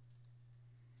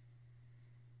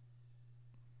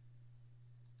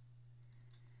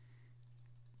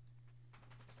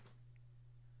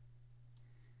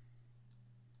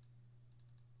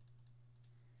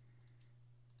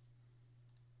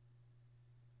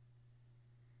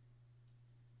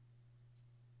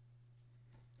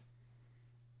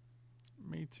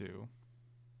 A2.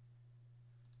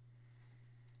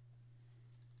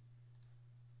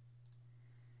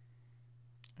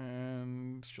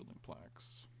 And shielding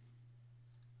plaques.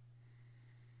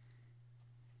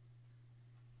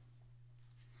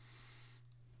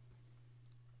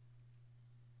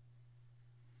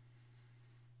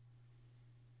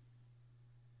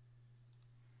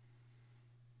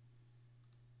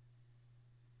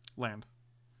 Land.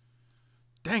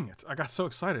 Dang it. I got so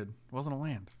excited. It wasn't a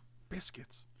land.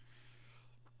 Biscuits.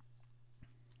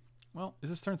 Well, is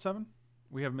this turn 7?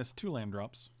 We have missed 2 land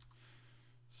drops.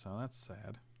 So that's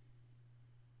sad.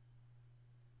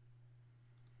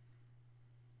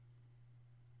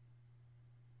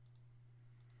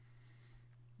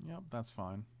 Yep, that's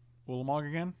fine. Ulamog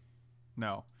again?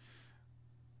 No.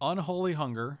 Unholy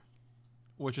Hunger,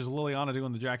 which is Liliana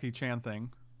doing the Jackie Chan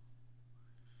thing.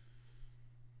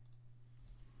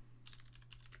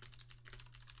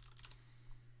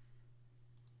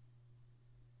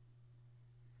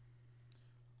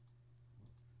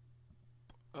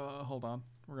 Hold on.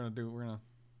 We're gonna...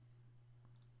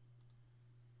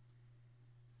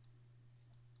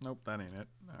 Nope, that ain't it.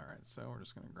 Alright, so we're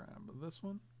just gonna grab this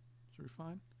one. Should be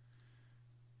fine.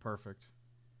 Perfect.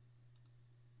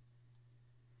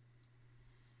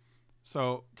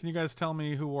 So, can you guys tell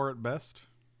me who wore it best?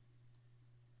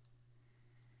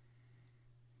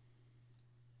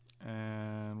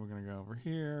 And we're gonna go over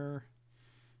here.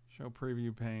 Show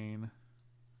preview pane.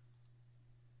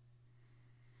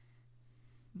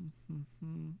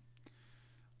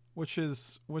 Which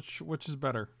is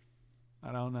better?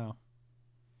 I don't know.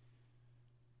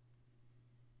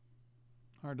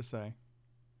 Hard to say.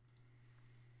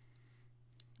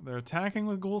 They're attacking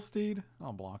with Ghoulsteed.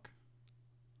 I'll block.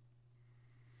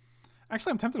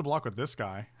 Actually, I'm tempted to block with this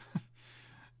guy.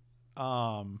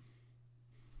 So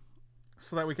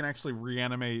that we can actually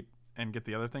reanimate and get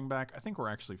the other thing back. I think we're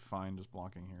actually fine just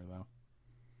blocking here, though.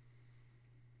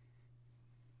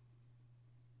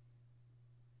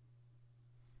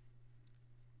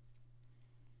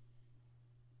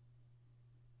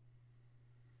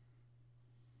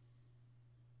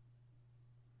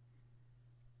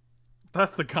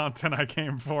 That's the content I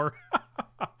came for.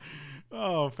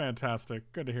 Oh, fantastic.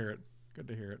 Good to hear it. Good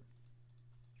to hear it.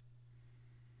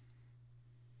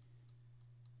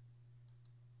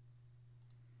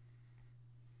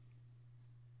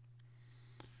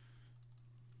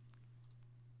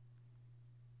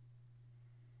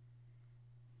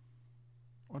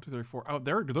 One, two, three, four. Oh,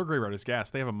 their graveyard is gas.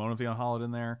 They have a Monavion Hollowed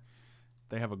in there.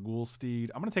 They have a Ghoulsteed.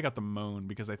 I'm going to take out the Moan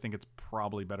because I think it's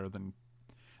probably better than...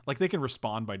 Like, they can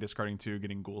respond by discarding 2,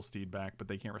 getting Ghoulsteed back, but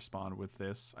they can't respond with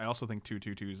this. I also think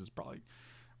 2/2/2s is probably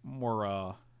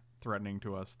more threatening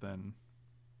to us than...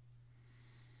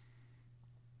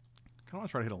 I kind of want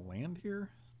to try to hit a land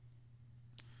here.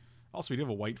 Also, we do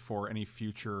have a white for any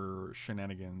future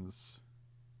shenanigans.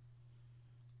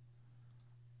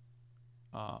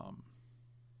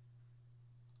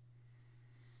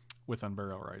 With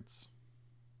Unburial Rights.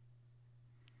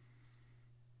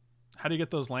 How do you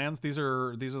get those lands? These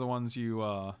are the ones you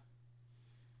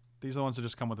these are the ones that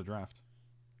just come with the draft.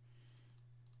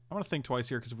 I'm gonna think twice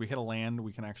here because if we hit a land,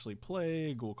 we can actually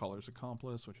play Ghoul Caller's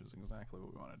Accomplice, which is exactly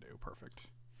what we want to do. Perfect.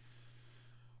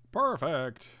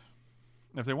 Perfect.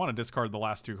 If they want to discard the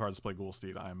last 2 cards to play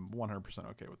Ghoulsteed, I'm 100%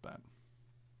 okay with that.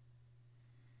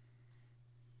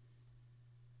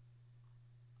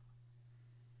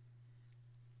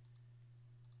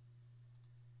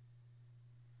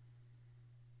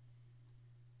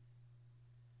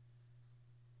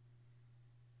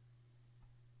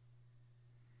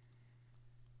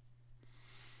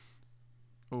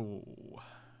 Oh.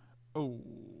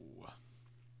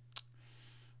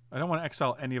 I don't want to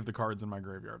exile any of the cards in my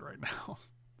graveyard right now.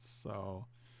 So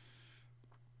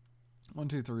 1,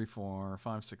 2, 3, 4,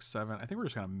 5, 6, 7. I think we're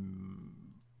just gonna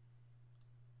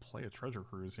play a Treasure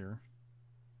Cruise here.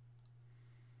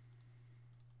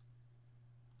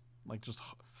 Like just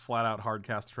flat out hard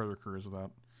cast Treasure Cruise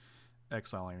without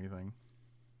exiling anything.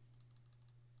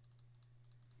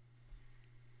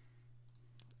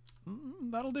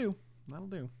 That'll do. That'll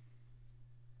do.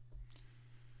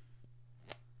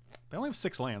 They only have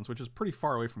 6 lands, which is pretty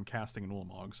far away from casting an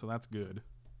Ulamog, so that's good.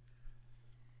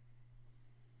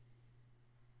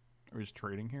 Are we just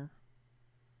trading here?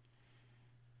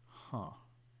 Huh.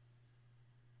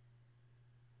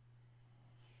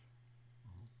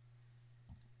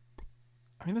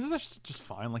 I mean, this is just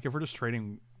fine. Like, if we're just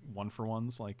trading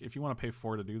 1-for-1s, like, if you want to pay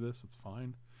 4 to do this, it's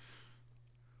fine.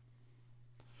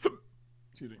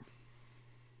 Excuse me.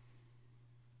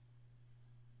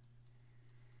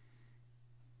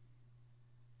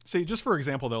 See, just for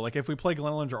example, though, like if we play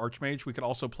Glenelenge or Archmage, we could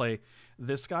also play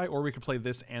this guy, or we could play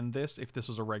this and this if this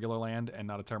was a regular land and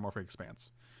not a Terramorphic Expanse.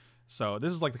 So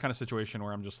this is like the kind of situation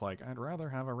where I'm just like, I'd rather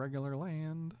have a regular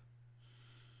land.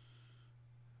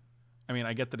 I mean,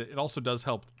 I get that it also does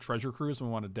help treasure cruise when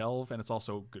we want to delve, and it's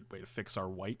also a good way to fix our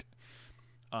white.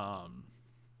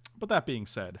 But that being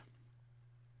said,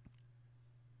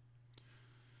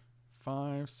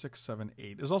 5, 6, 7,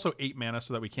 8. There's also 8 mana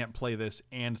so that we can't play this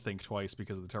and think twice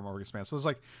because of the Terramorphic Expanse. So there's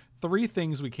like 3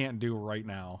 things we can't do right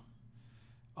now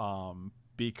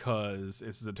because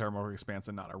this is a Terramorphic Expanse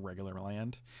and not a regular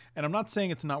land. And I'm not saying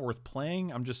it's not worth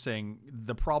playing. I'm just saying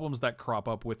the problems that crop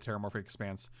up with Terramorphic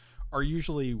Expanse are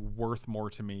usually worth more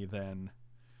to me than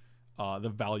the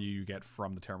value you get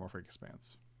from the Terramorphic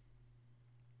Expanse.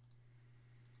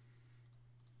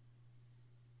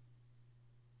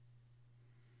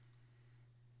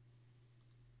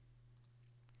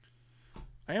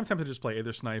 I am tempted to just play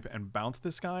Aether Snipe and bounce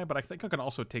this guy, but I think I can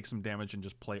also take some damage and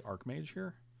just play Archmage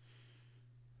here.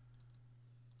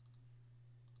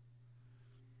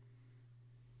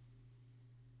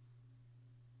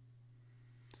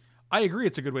 I agree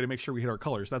it's a good way to make sure we hit our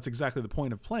colors. That's exactly the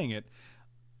point of playing it.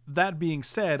 That being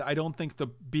said, I don't think the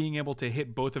being able to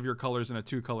hit both of your colors in a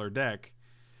 2-color deck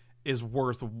is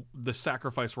worth the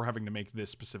sacrifice we're having to make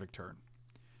this specific turn.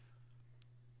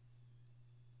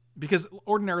 Because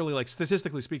ordinarily, like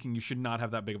statistically speaking, you should not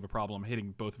have that big of a problem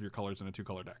hitting both of your colors in a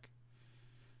 2-color deck.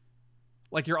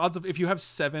 Like your odds of, if you have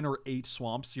 7 or 8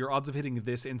 swamps, your odds of hitting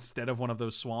this instead of one of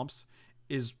those swamps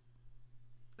is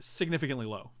significantly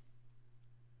low.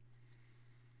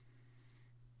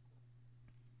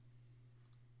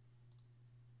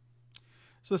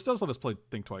 So this does let us play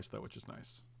Think Twice though, which is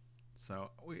nice.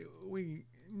 So we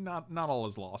not all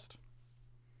is lost.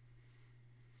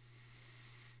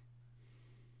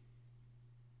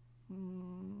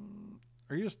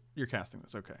 Are you you're casting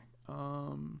this? Okay.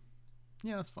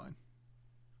 Yeah, that's fine.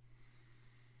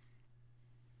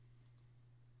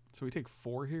 So we take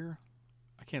 4 here.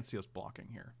 I can't see us blocking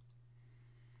here.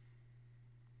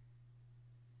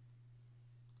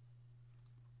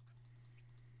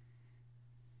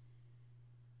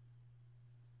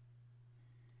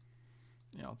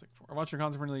 Yeah, I'll take 4. I watched your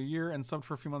content for nearly a year and subbed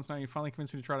for a few months now. You finally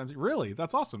convinced me to try it. Really?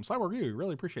 That's awesome. Cyborg you.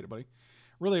 Really appreciate it, buddy.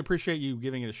 Really appreciate you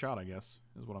giving it a shot, I guess,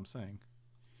 is what I'm saying.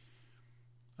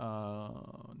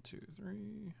 1, 2,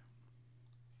 3.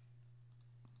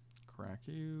 Crack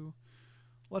you.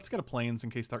 Let's get a plains in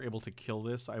case they're able to kill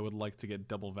this. I would like to get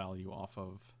double value off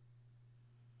of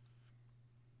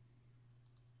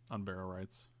Unbarrow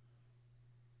Rights.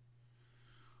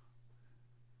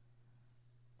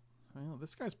 Well,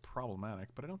 this guy's problematic,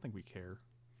 but I don't think we care.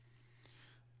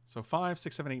 So 5,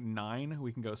 6, 7, 8, 9.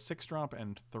 We can go 6-drop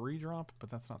and 3-drop, but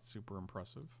that's not super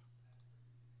impressive.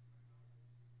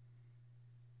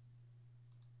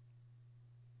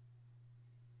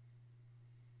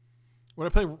 Would I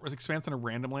play Expanse in a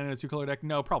random land in a 2-color deck?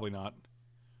 No, probably not.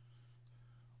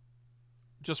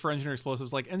 Just for Engineer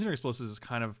Explosives. Like, Engineer Explosives is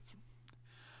kind of...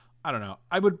 I don't know.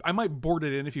 I might board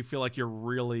it in if you feel like you're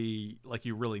really... like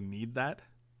you really need that.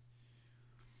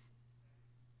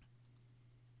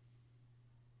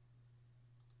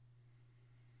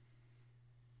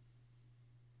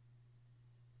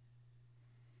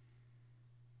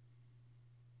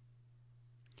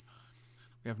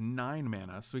 We have 9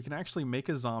 mana, so we can actually make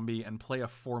a zombie and play a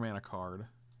 4-mana card,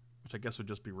 which I guess would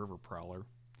just be River Prowler.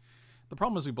 The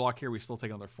problem is we block here, we still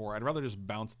take another 4. I'd rather just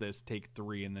bounce this, take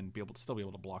 3, and then still be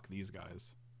able to block these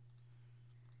guys.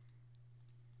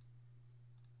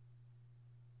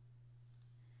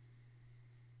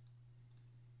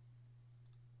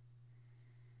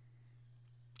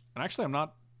 And actually, I'm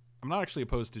not actually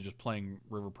opposed to just playing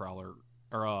River Prowler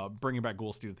or bringing back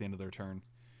Ghoul Steed at the end of their turn,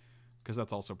 because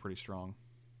that's also pretty strong.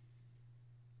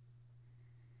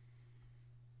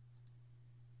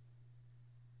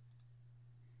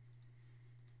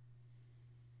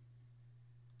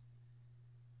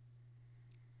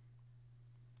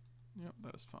 Yep,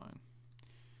 that is fine.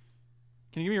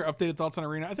 Can you give me your updated thoughts on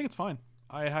Arena? I think it's fine.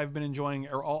 I have been enjoying,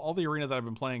 or all the Arena that I've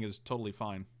been playing is totally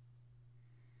fine.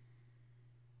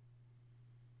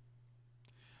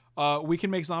 We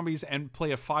can make zombies and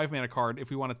play a 5-mana card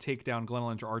if we want to take down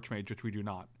Glenelenge or Archmage, which we do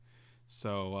not.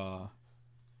 So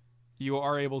you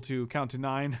are able to count to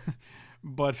 9,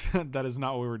 but that is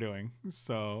not what we were doing.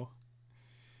 So...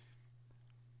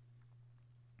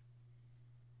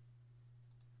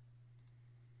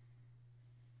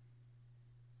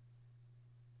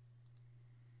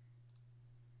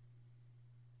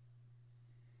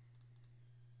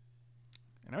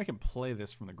 And now I can play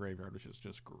this from the graveyard, which is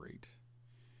just great.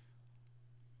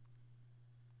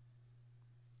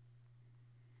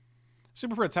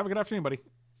 Super Fritz, have a good afternoon, buddy.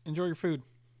 Enjoy your food.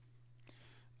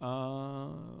 Let's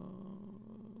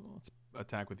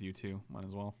attack with you too. Might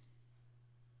as well.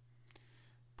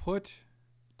 Put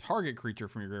target creature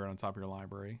from your graveyard on top of your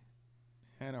library.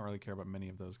 I don't really care about many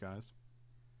of those guys.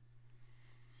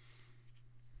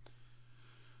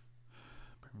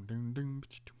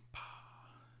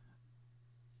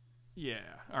 Yeah.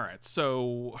 All right.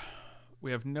 So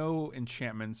we have no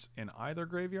enchantments in either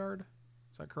graveyard.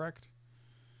 Is that correct?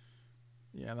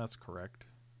 Yeah, that's correct.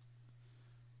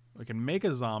 We can make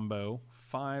a Zombo.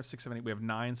 5, 6, 7, 8. We have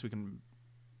 9, so we can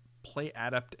play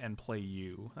Adept and play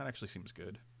you. That actually seems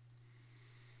good.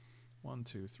 1,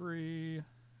 2, 3.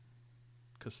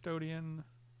 Custodian,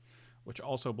 which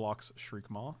also blocks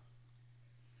Shriekmaw. All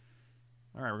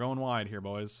right, we're going wide here,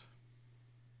 boys.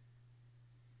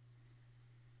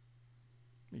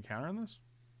 You countering this?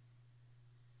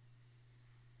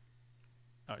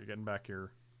 Oh, you're getting back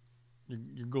your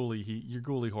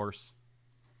ghoulie horse.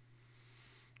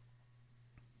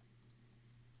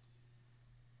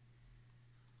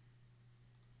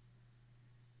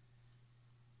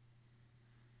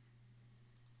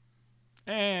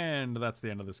 And that's the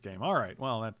end of this game. All right,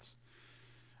 well, that's...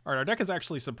 All right, our deck is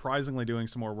actually surprisingly doing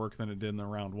some more work than it did in the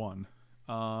round one.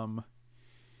 Yikes.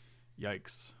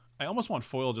 I almost want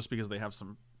foil just because they have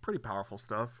some pretty powerful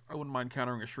stuff. I wouldn't mind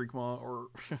countering a Shriekmaw or...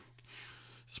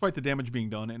 despite the damage being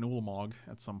done, an Ulamog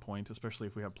at some point, especially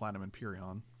if we have Platinum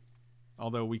Empyrean.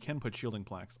 Although we can put Shielding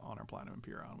Plaques on our Platinum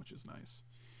Empyrean, which is nice.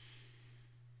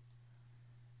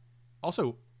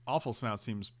 Also, Awful Snout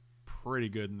seems pretty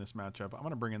good in this matchup. I'm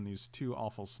going to bring in these 2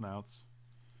 Awful Snouts.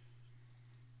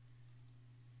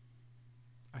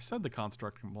 I said the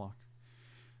Construct can block.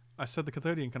 I said the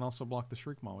Cathodian can also block the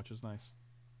Shriekmaw, which is nice.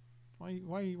 Why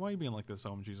are you being like this,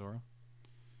 OMG Zora?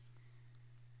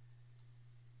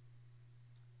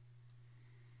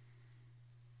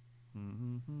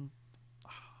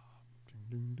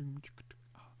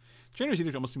 Chainer's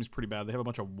Edict almost seems pretty bad. They have a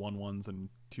bunch of 1/1s and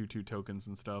 2/2 tokens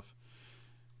and stuff.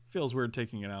 Feels weird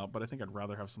taking it out, but I think I'd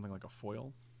rather have something like a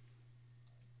foil.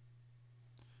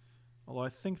 Although I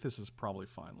think this is probably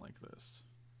fine like this.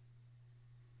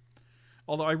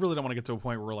 Although I really don't want to get to a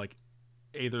point where we're like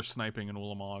Aether sniping an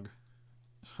Ulamog.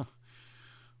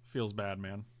 Feels bad,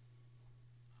 man.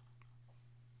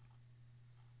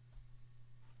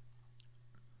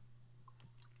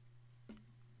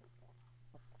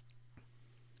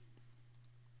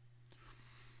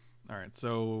 Alright,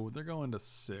 so they're going to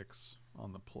 6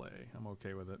 on the play. I'm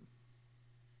okay with it.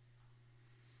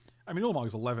 I mean,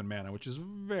 Ulamog's 11 mana, which is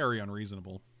very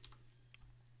unreasonable.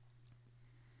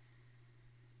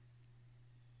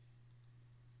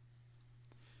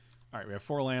 Alright, we have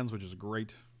 4 lands, which is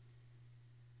great.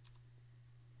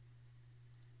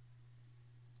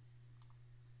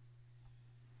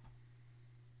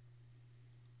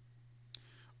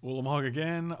 Ulamog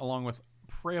again, along with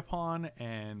Prey Upon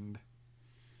and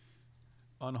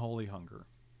Unholy Hunger.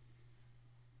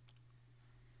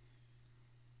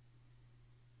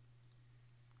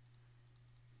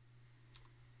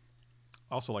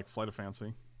 Also like Flight of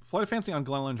Fancy. Flight of Fancy on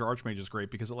Glenelenge or Archmage is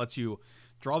great because it lets you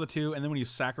draw the 2, and then when you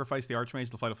sacrifice the Archmage,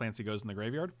 the Flight of Fancy goes in the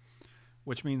graveyard,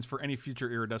 which means for any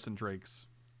future Iridescent Drakes.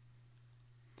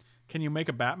 Can you make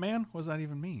a Batman? What does that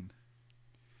even mean?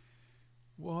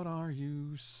 What are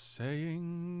you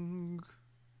saying,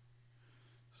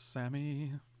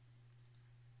 Sammy?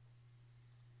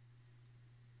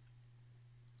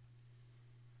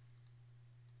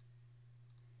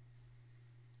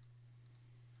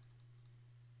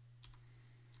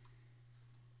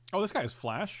 Oh, this guy has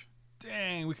Flash?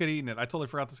 Dang, we could have eaten it. I totally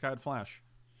forgot this guy had Flash.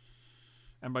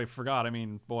 And by forgot, I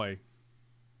mean, boy.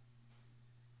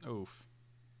 Oof.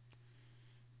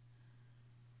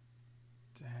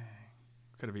 Dang.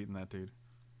 Could have eaten that dude.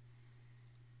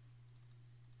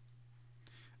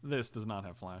 This does not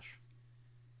have Flash.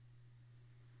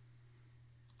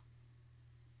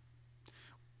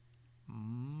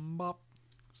 Bop.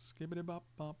 Skibbity bop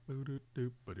bop. Boo doo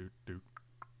doo ba doo doo.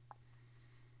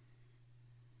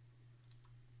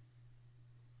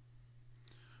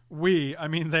 I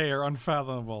mean, they are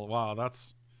unfathomable. Wow,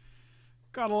 that's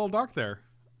got a little dark there,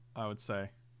 I would say.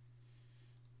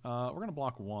 We're going to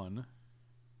block 1.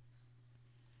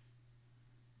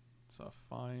 It's a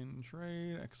fine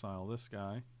trade. Exile this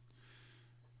guy.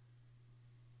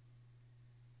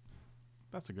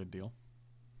 That's a good deal.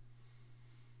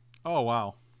 Oh,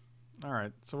 wow. All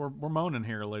right, so we're moaning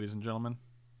here, ladies and gentlemen.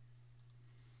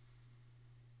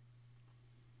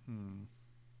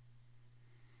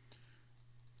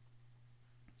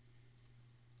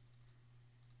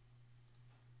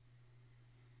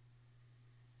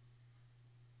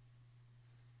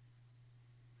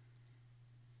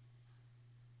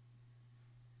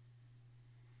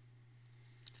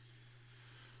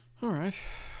 All right.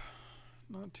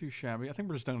 Not too shabby. I think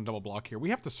we're just doing a double block here.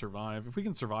 We have to survive. If we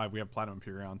can survive, we have Platinum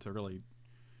Empyrean to really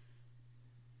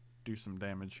do some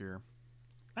damage here.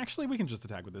 Actually, we can just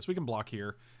attack with this. We can block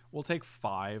here. We'll take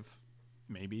 5,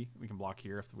 maybe. We can block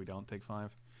here if we don't take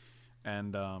 5.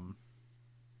 And,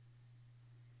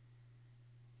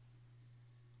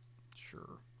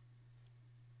 sure.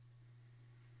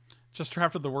 Just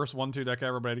drafted the worst 1-2 deck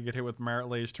ever, but I did get hit with Merit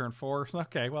Lage turn 4.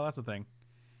 Okay, well, that's a thing.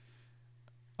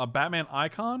 A Batman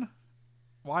Icon?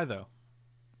 Why, though?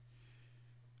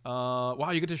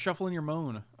 Wow, you get to shuffle in your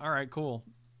Moan. Alright, cool.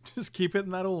 Just keep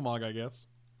hitting that Ulamog, I guess.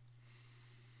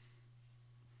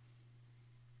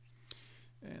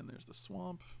 And there's the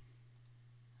Swamp.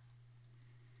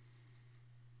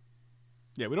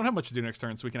 Yeah, we don't have much to do next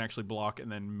turn, so we can actually block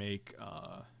and then make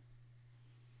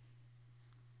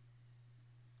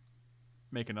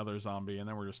another zombie, and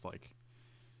then we're just, like,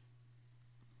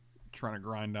 trying to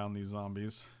grind down these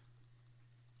zombies.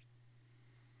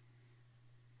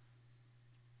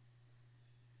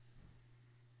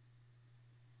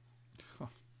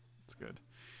 That's good.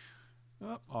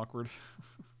 Oh, awkward.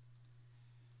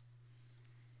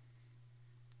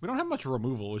 We don't have much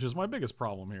removal, which is my biggest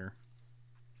problem here.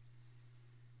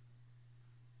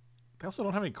 They also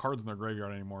don't have any cards in their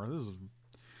graveyard anymore.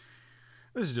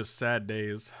 This is just sad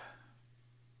days.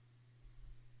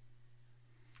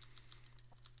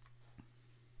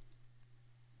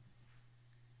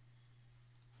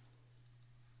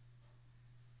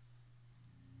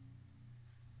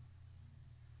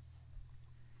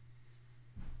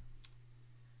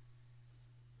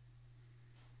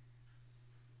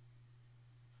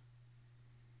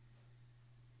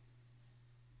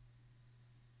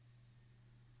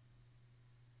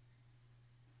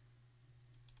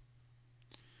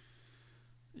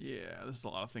 Yeah, this is a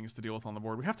lot of things to deal with on the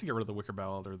board. We have to get rid of the Wicker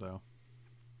Bow Elder, though.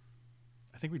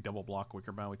 I think we double block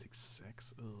Wicker Bow. We take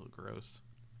 6. Ugh, gross.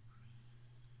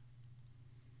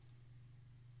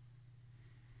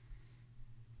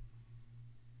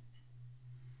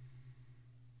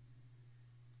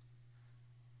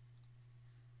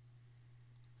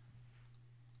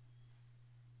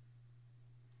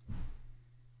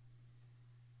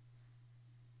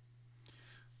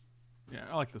 Yeah,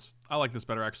 I like this. I like this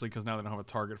better, actually, because now they don't have a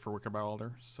target for Wicker Bow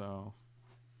Elder, so...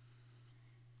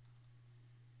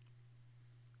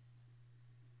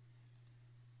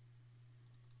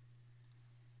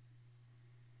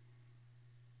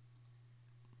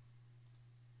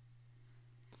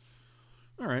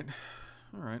 Alright.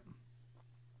 Alright.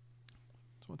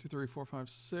 So 1, 2, 3, 4, 5,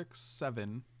 6,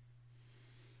 7.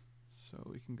 So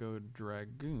we can go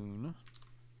Dragoon.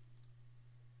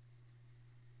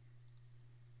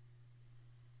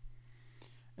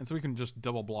 And so we can just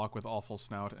double block with Awful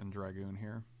Snout and Dragoon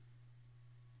here.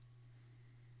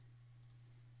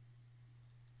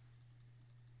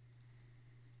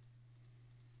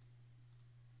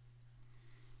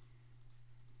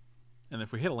 And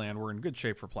if we hit a land, we're in good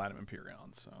shape for Platinum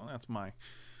Empyrean. So that's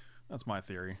my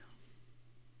theory.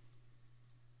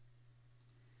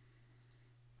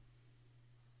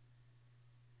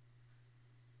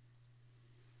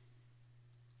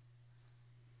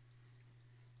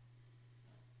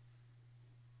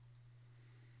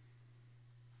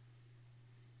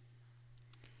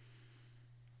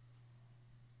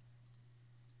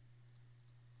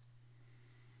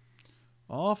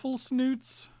 Awful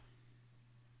Snoots.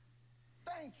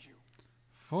 Thank you.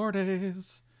 4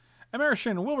 days.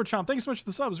 Emerson, Wilburchomp, thank you so much for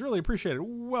the subs. Really appreciate it.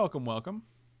 Welcome, welcome.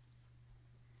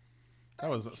 That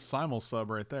was a simul sub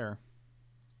right there.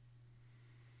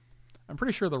 I'm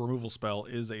pretty sure the removal spell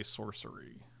is a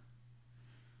sorcery.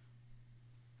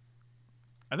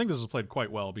 I think this was played quite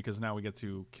well because now we get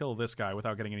to kill this guy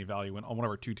without getting any value when one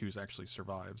of our 2/2s actually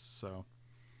survives. So,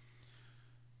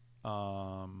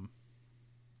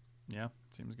 yeah,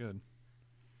 seems good.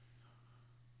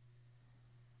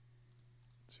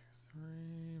 2,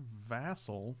 3,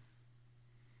 Vassal.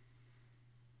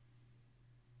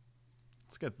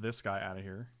 Let's get this guy out of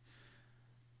here.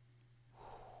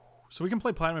 So we can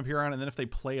play Platinum Empyrean, and then if they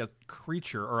play a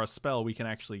creature or a spell, we can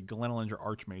actually Glenelenge or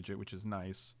Archmage it, which is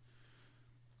nice.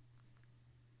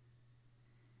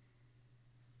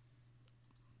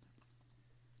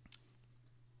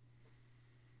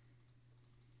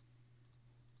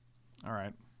 All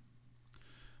right.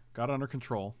 Got it under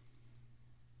control.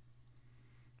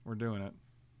 We're doing it.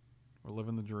 We're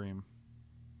living the dream.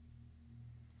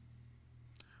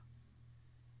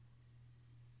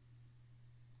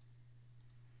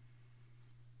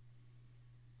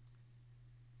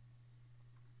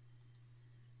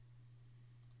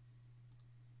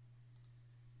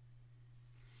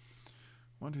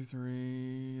 One, two,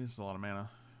 three. This is a lot of mana.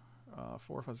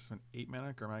 4, 5, 6, 7, 8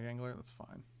 mana. Gurmag Angler. That's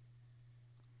fine.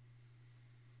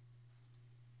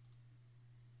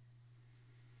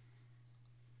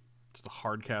 Just a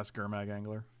hard cast Gurmag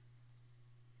Angler.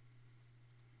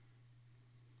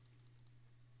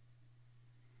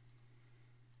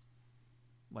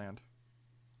 Land.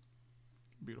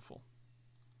 Beautiful.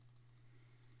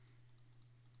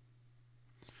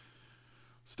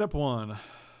 Step 1.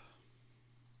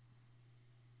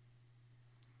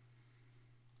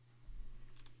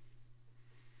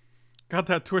 Got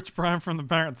that Twitch Prime from the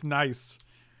parents. Nice.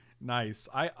 Nice.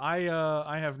 I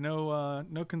have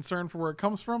no concern for where it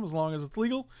comes from as long as it's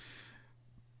legal.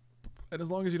 And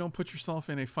as long as you don't put yourself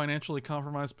in a financially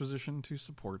compromised position to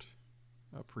support.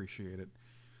 Appreciate it.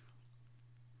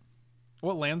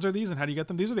 What lands are these and how do you get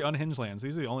them? These are the unhinged lands.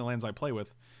 These are the only lands I play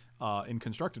with in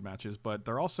constructed matches, but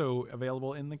they're also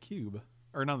available in the cube.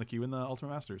 Or not in the cube, in the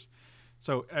Ultimate Masters.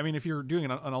 So, I mean, if you're doing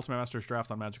an Ultimate Masters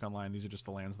draft on Magic Online, these are just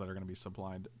the lands that are going to be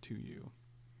supplied to you.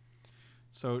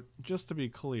 So, just to be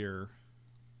clear,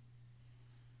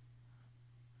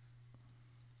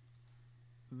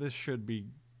 this should be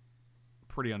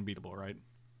pretty unbeatable, right?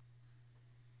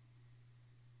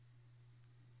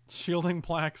 Shielding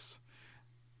Plaques.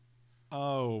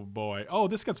 Oh, boy. Oh,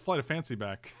 this gets Flight of Fancy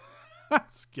back.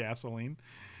 That's gasoline.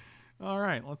 All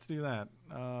right, let's do that.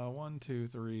 1, 2,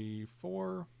 3,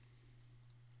 4.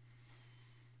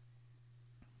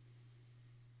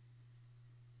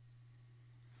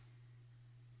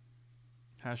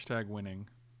 Hashtag winning.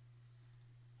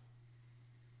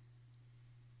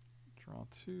 Draw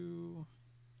 2.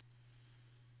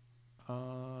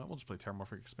 We'll just play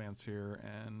Terramorphic Expanse here,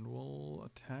 and we'll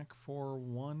attack for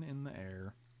 1 in the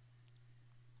air.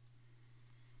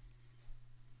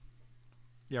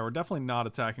 Yeah, we're definitely not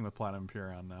attacking with Platinum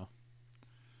Imperion now.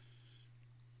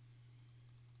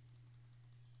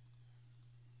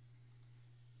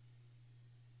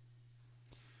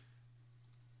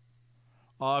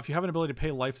 If you have an ability to pay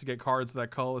life to get cards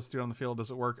that colorless do it on the field, does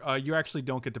it work? You actually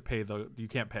don't get to pay, though. You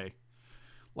can't pay.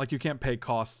 Like, you can't pay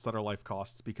costs that are life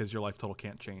costs because your life total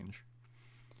can't change.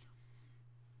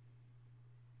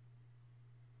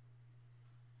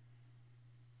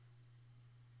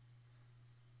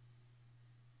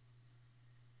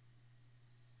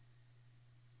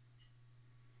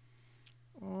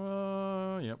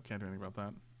 Yep, can't do anything about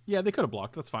that. Yeah, they could have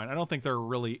blocked. That's fine. I don't think they're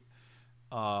really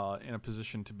in a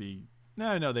position to be...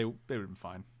 No, they would have been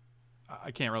fine.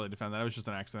 I can't really defend that. It was just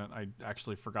an accident. I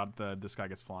actually forgot that this guy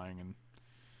gets flying, and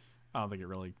I don't think it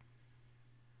really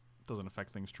doesn't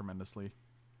affect things tremendously,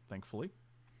 thankfully.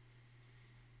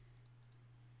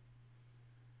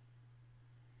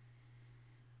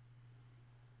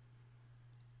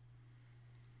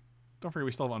 Don't forget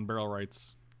we still have Unbarrel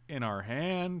Rights in our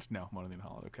hand. No, Mono the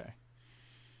Unhallowed. Okay.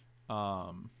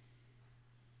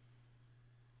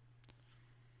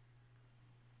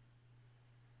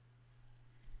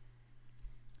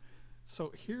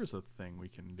 So here's a thing we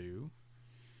can do.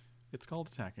 It's called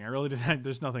attacking. I really did.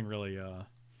 There's nothing really. Yeah,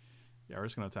 we're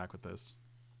just gonna attack with this.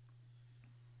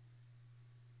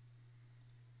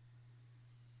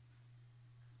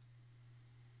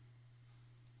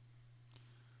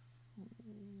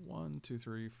 One, 2,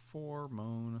 3, 4.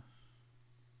 Moan.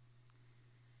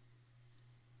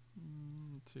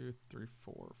 2, 3,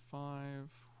 4, 5.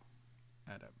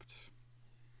 Adept.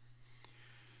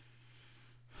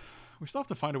 We still have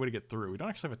to find a way to get through. We don't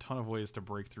actually have a ton of ways to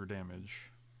break through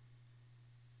damage.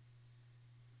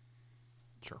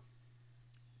 Sure.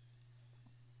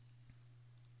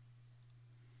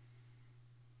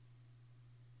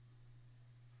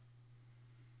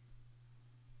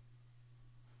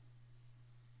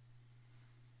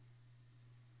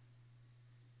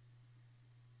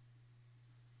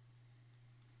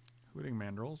 Hooting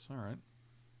Mandrills. All right.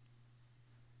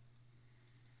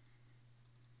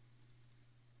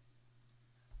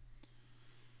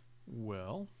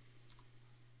 Well,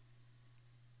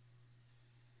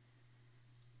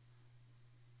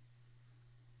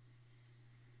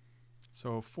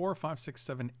 so 4, 5, 6,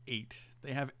 7, 8.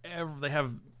 They have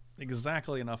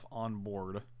exactly enough on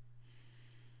board.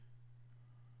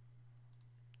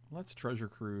 Let's Treasure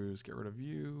Cruise. Get rid of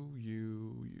you,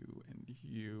 and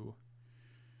you.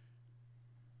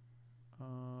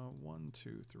 1,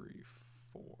 2, 3,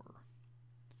 4.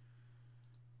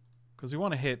 Because we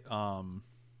want to hit.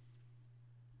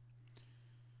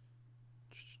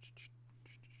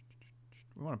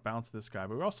 We want to bounce this guy,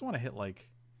 but we also want to hit, like...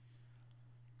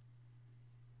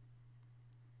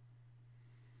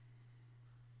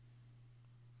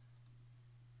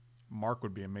 Mark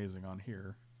would be amazing on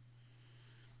here.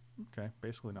 Okay,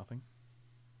 basically nothing.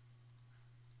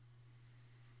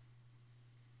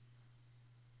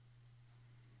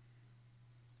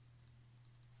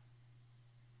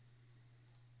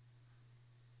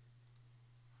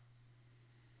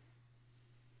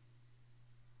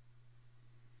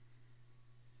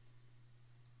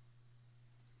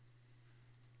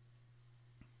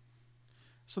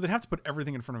 So they'd have to put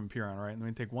everything in front of Imperion, right? And then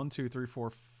we take 1, 2, 3,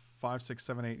 4, 5, 6,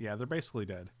 7, 8. Yeah, they're basically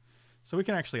dead. So we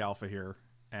can actually alpha here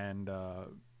and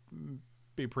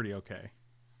be pretty okay.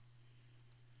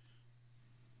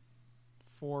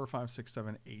 4, 5, 6,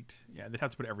 7, 8. Yeah, they'd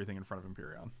have to put everything in front of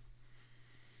Imperion.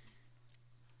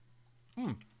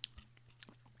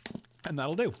 And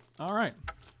that'll do. All right.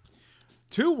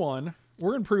 2-1.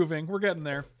 We're improving. We're getting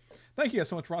there. Thank you guys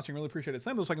so much for watching. Really appreciate it.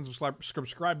 Slam those like and subscribe.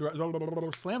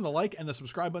 Slam the like and the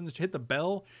subscribe buttons. Hit the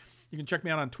bell. You can check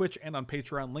me out on Twitch and on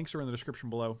Patreon. Links are in the description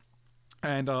below.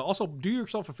 And also, do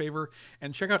yourself a favor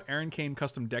and check out Aaron Kane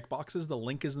custom deck boxes. The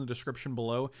link is in the description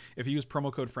below. If you use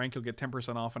promo code Frank, you'll get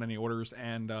 10% off on any orders.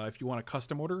 And if you want a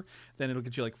custom order, then it'll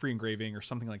get you like free engraving or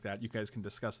something like that. You guys can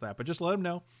discuss that. But just let him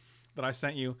know that I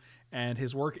sent you, and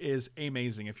his work is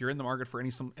amazing. If you're in the market for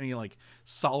any like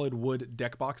solid wood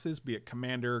deck boxes, be it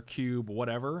Commander, Cube,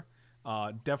 whatever,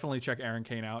 definitely check Aaron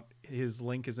Kane out. His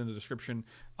link is in the description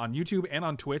on YouTube and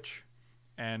on Twitch.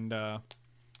 And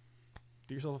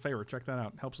do yourself a favor, check that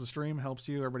out. Helps the stream, helps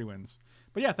you, everybody wins.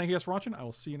 But yeah, thank you guys for watching. I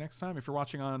will see you next time. If you're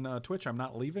watching on Twitch, I'm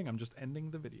not leaving, I'm just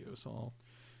ending the video. So I'll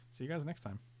see you guys next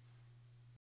time.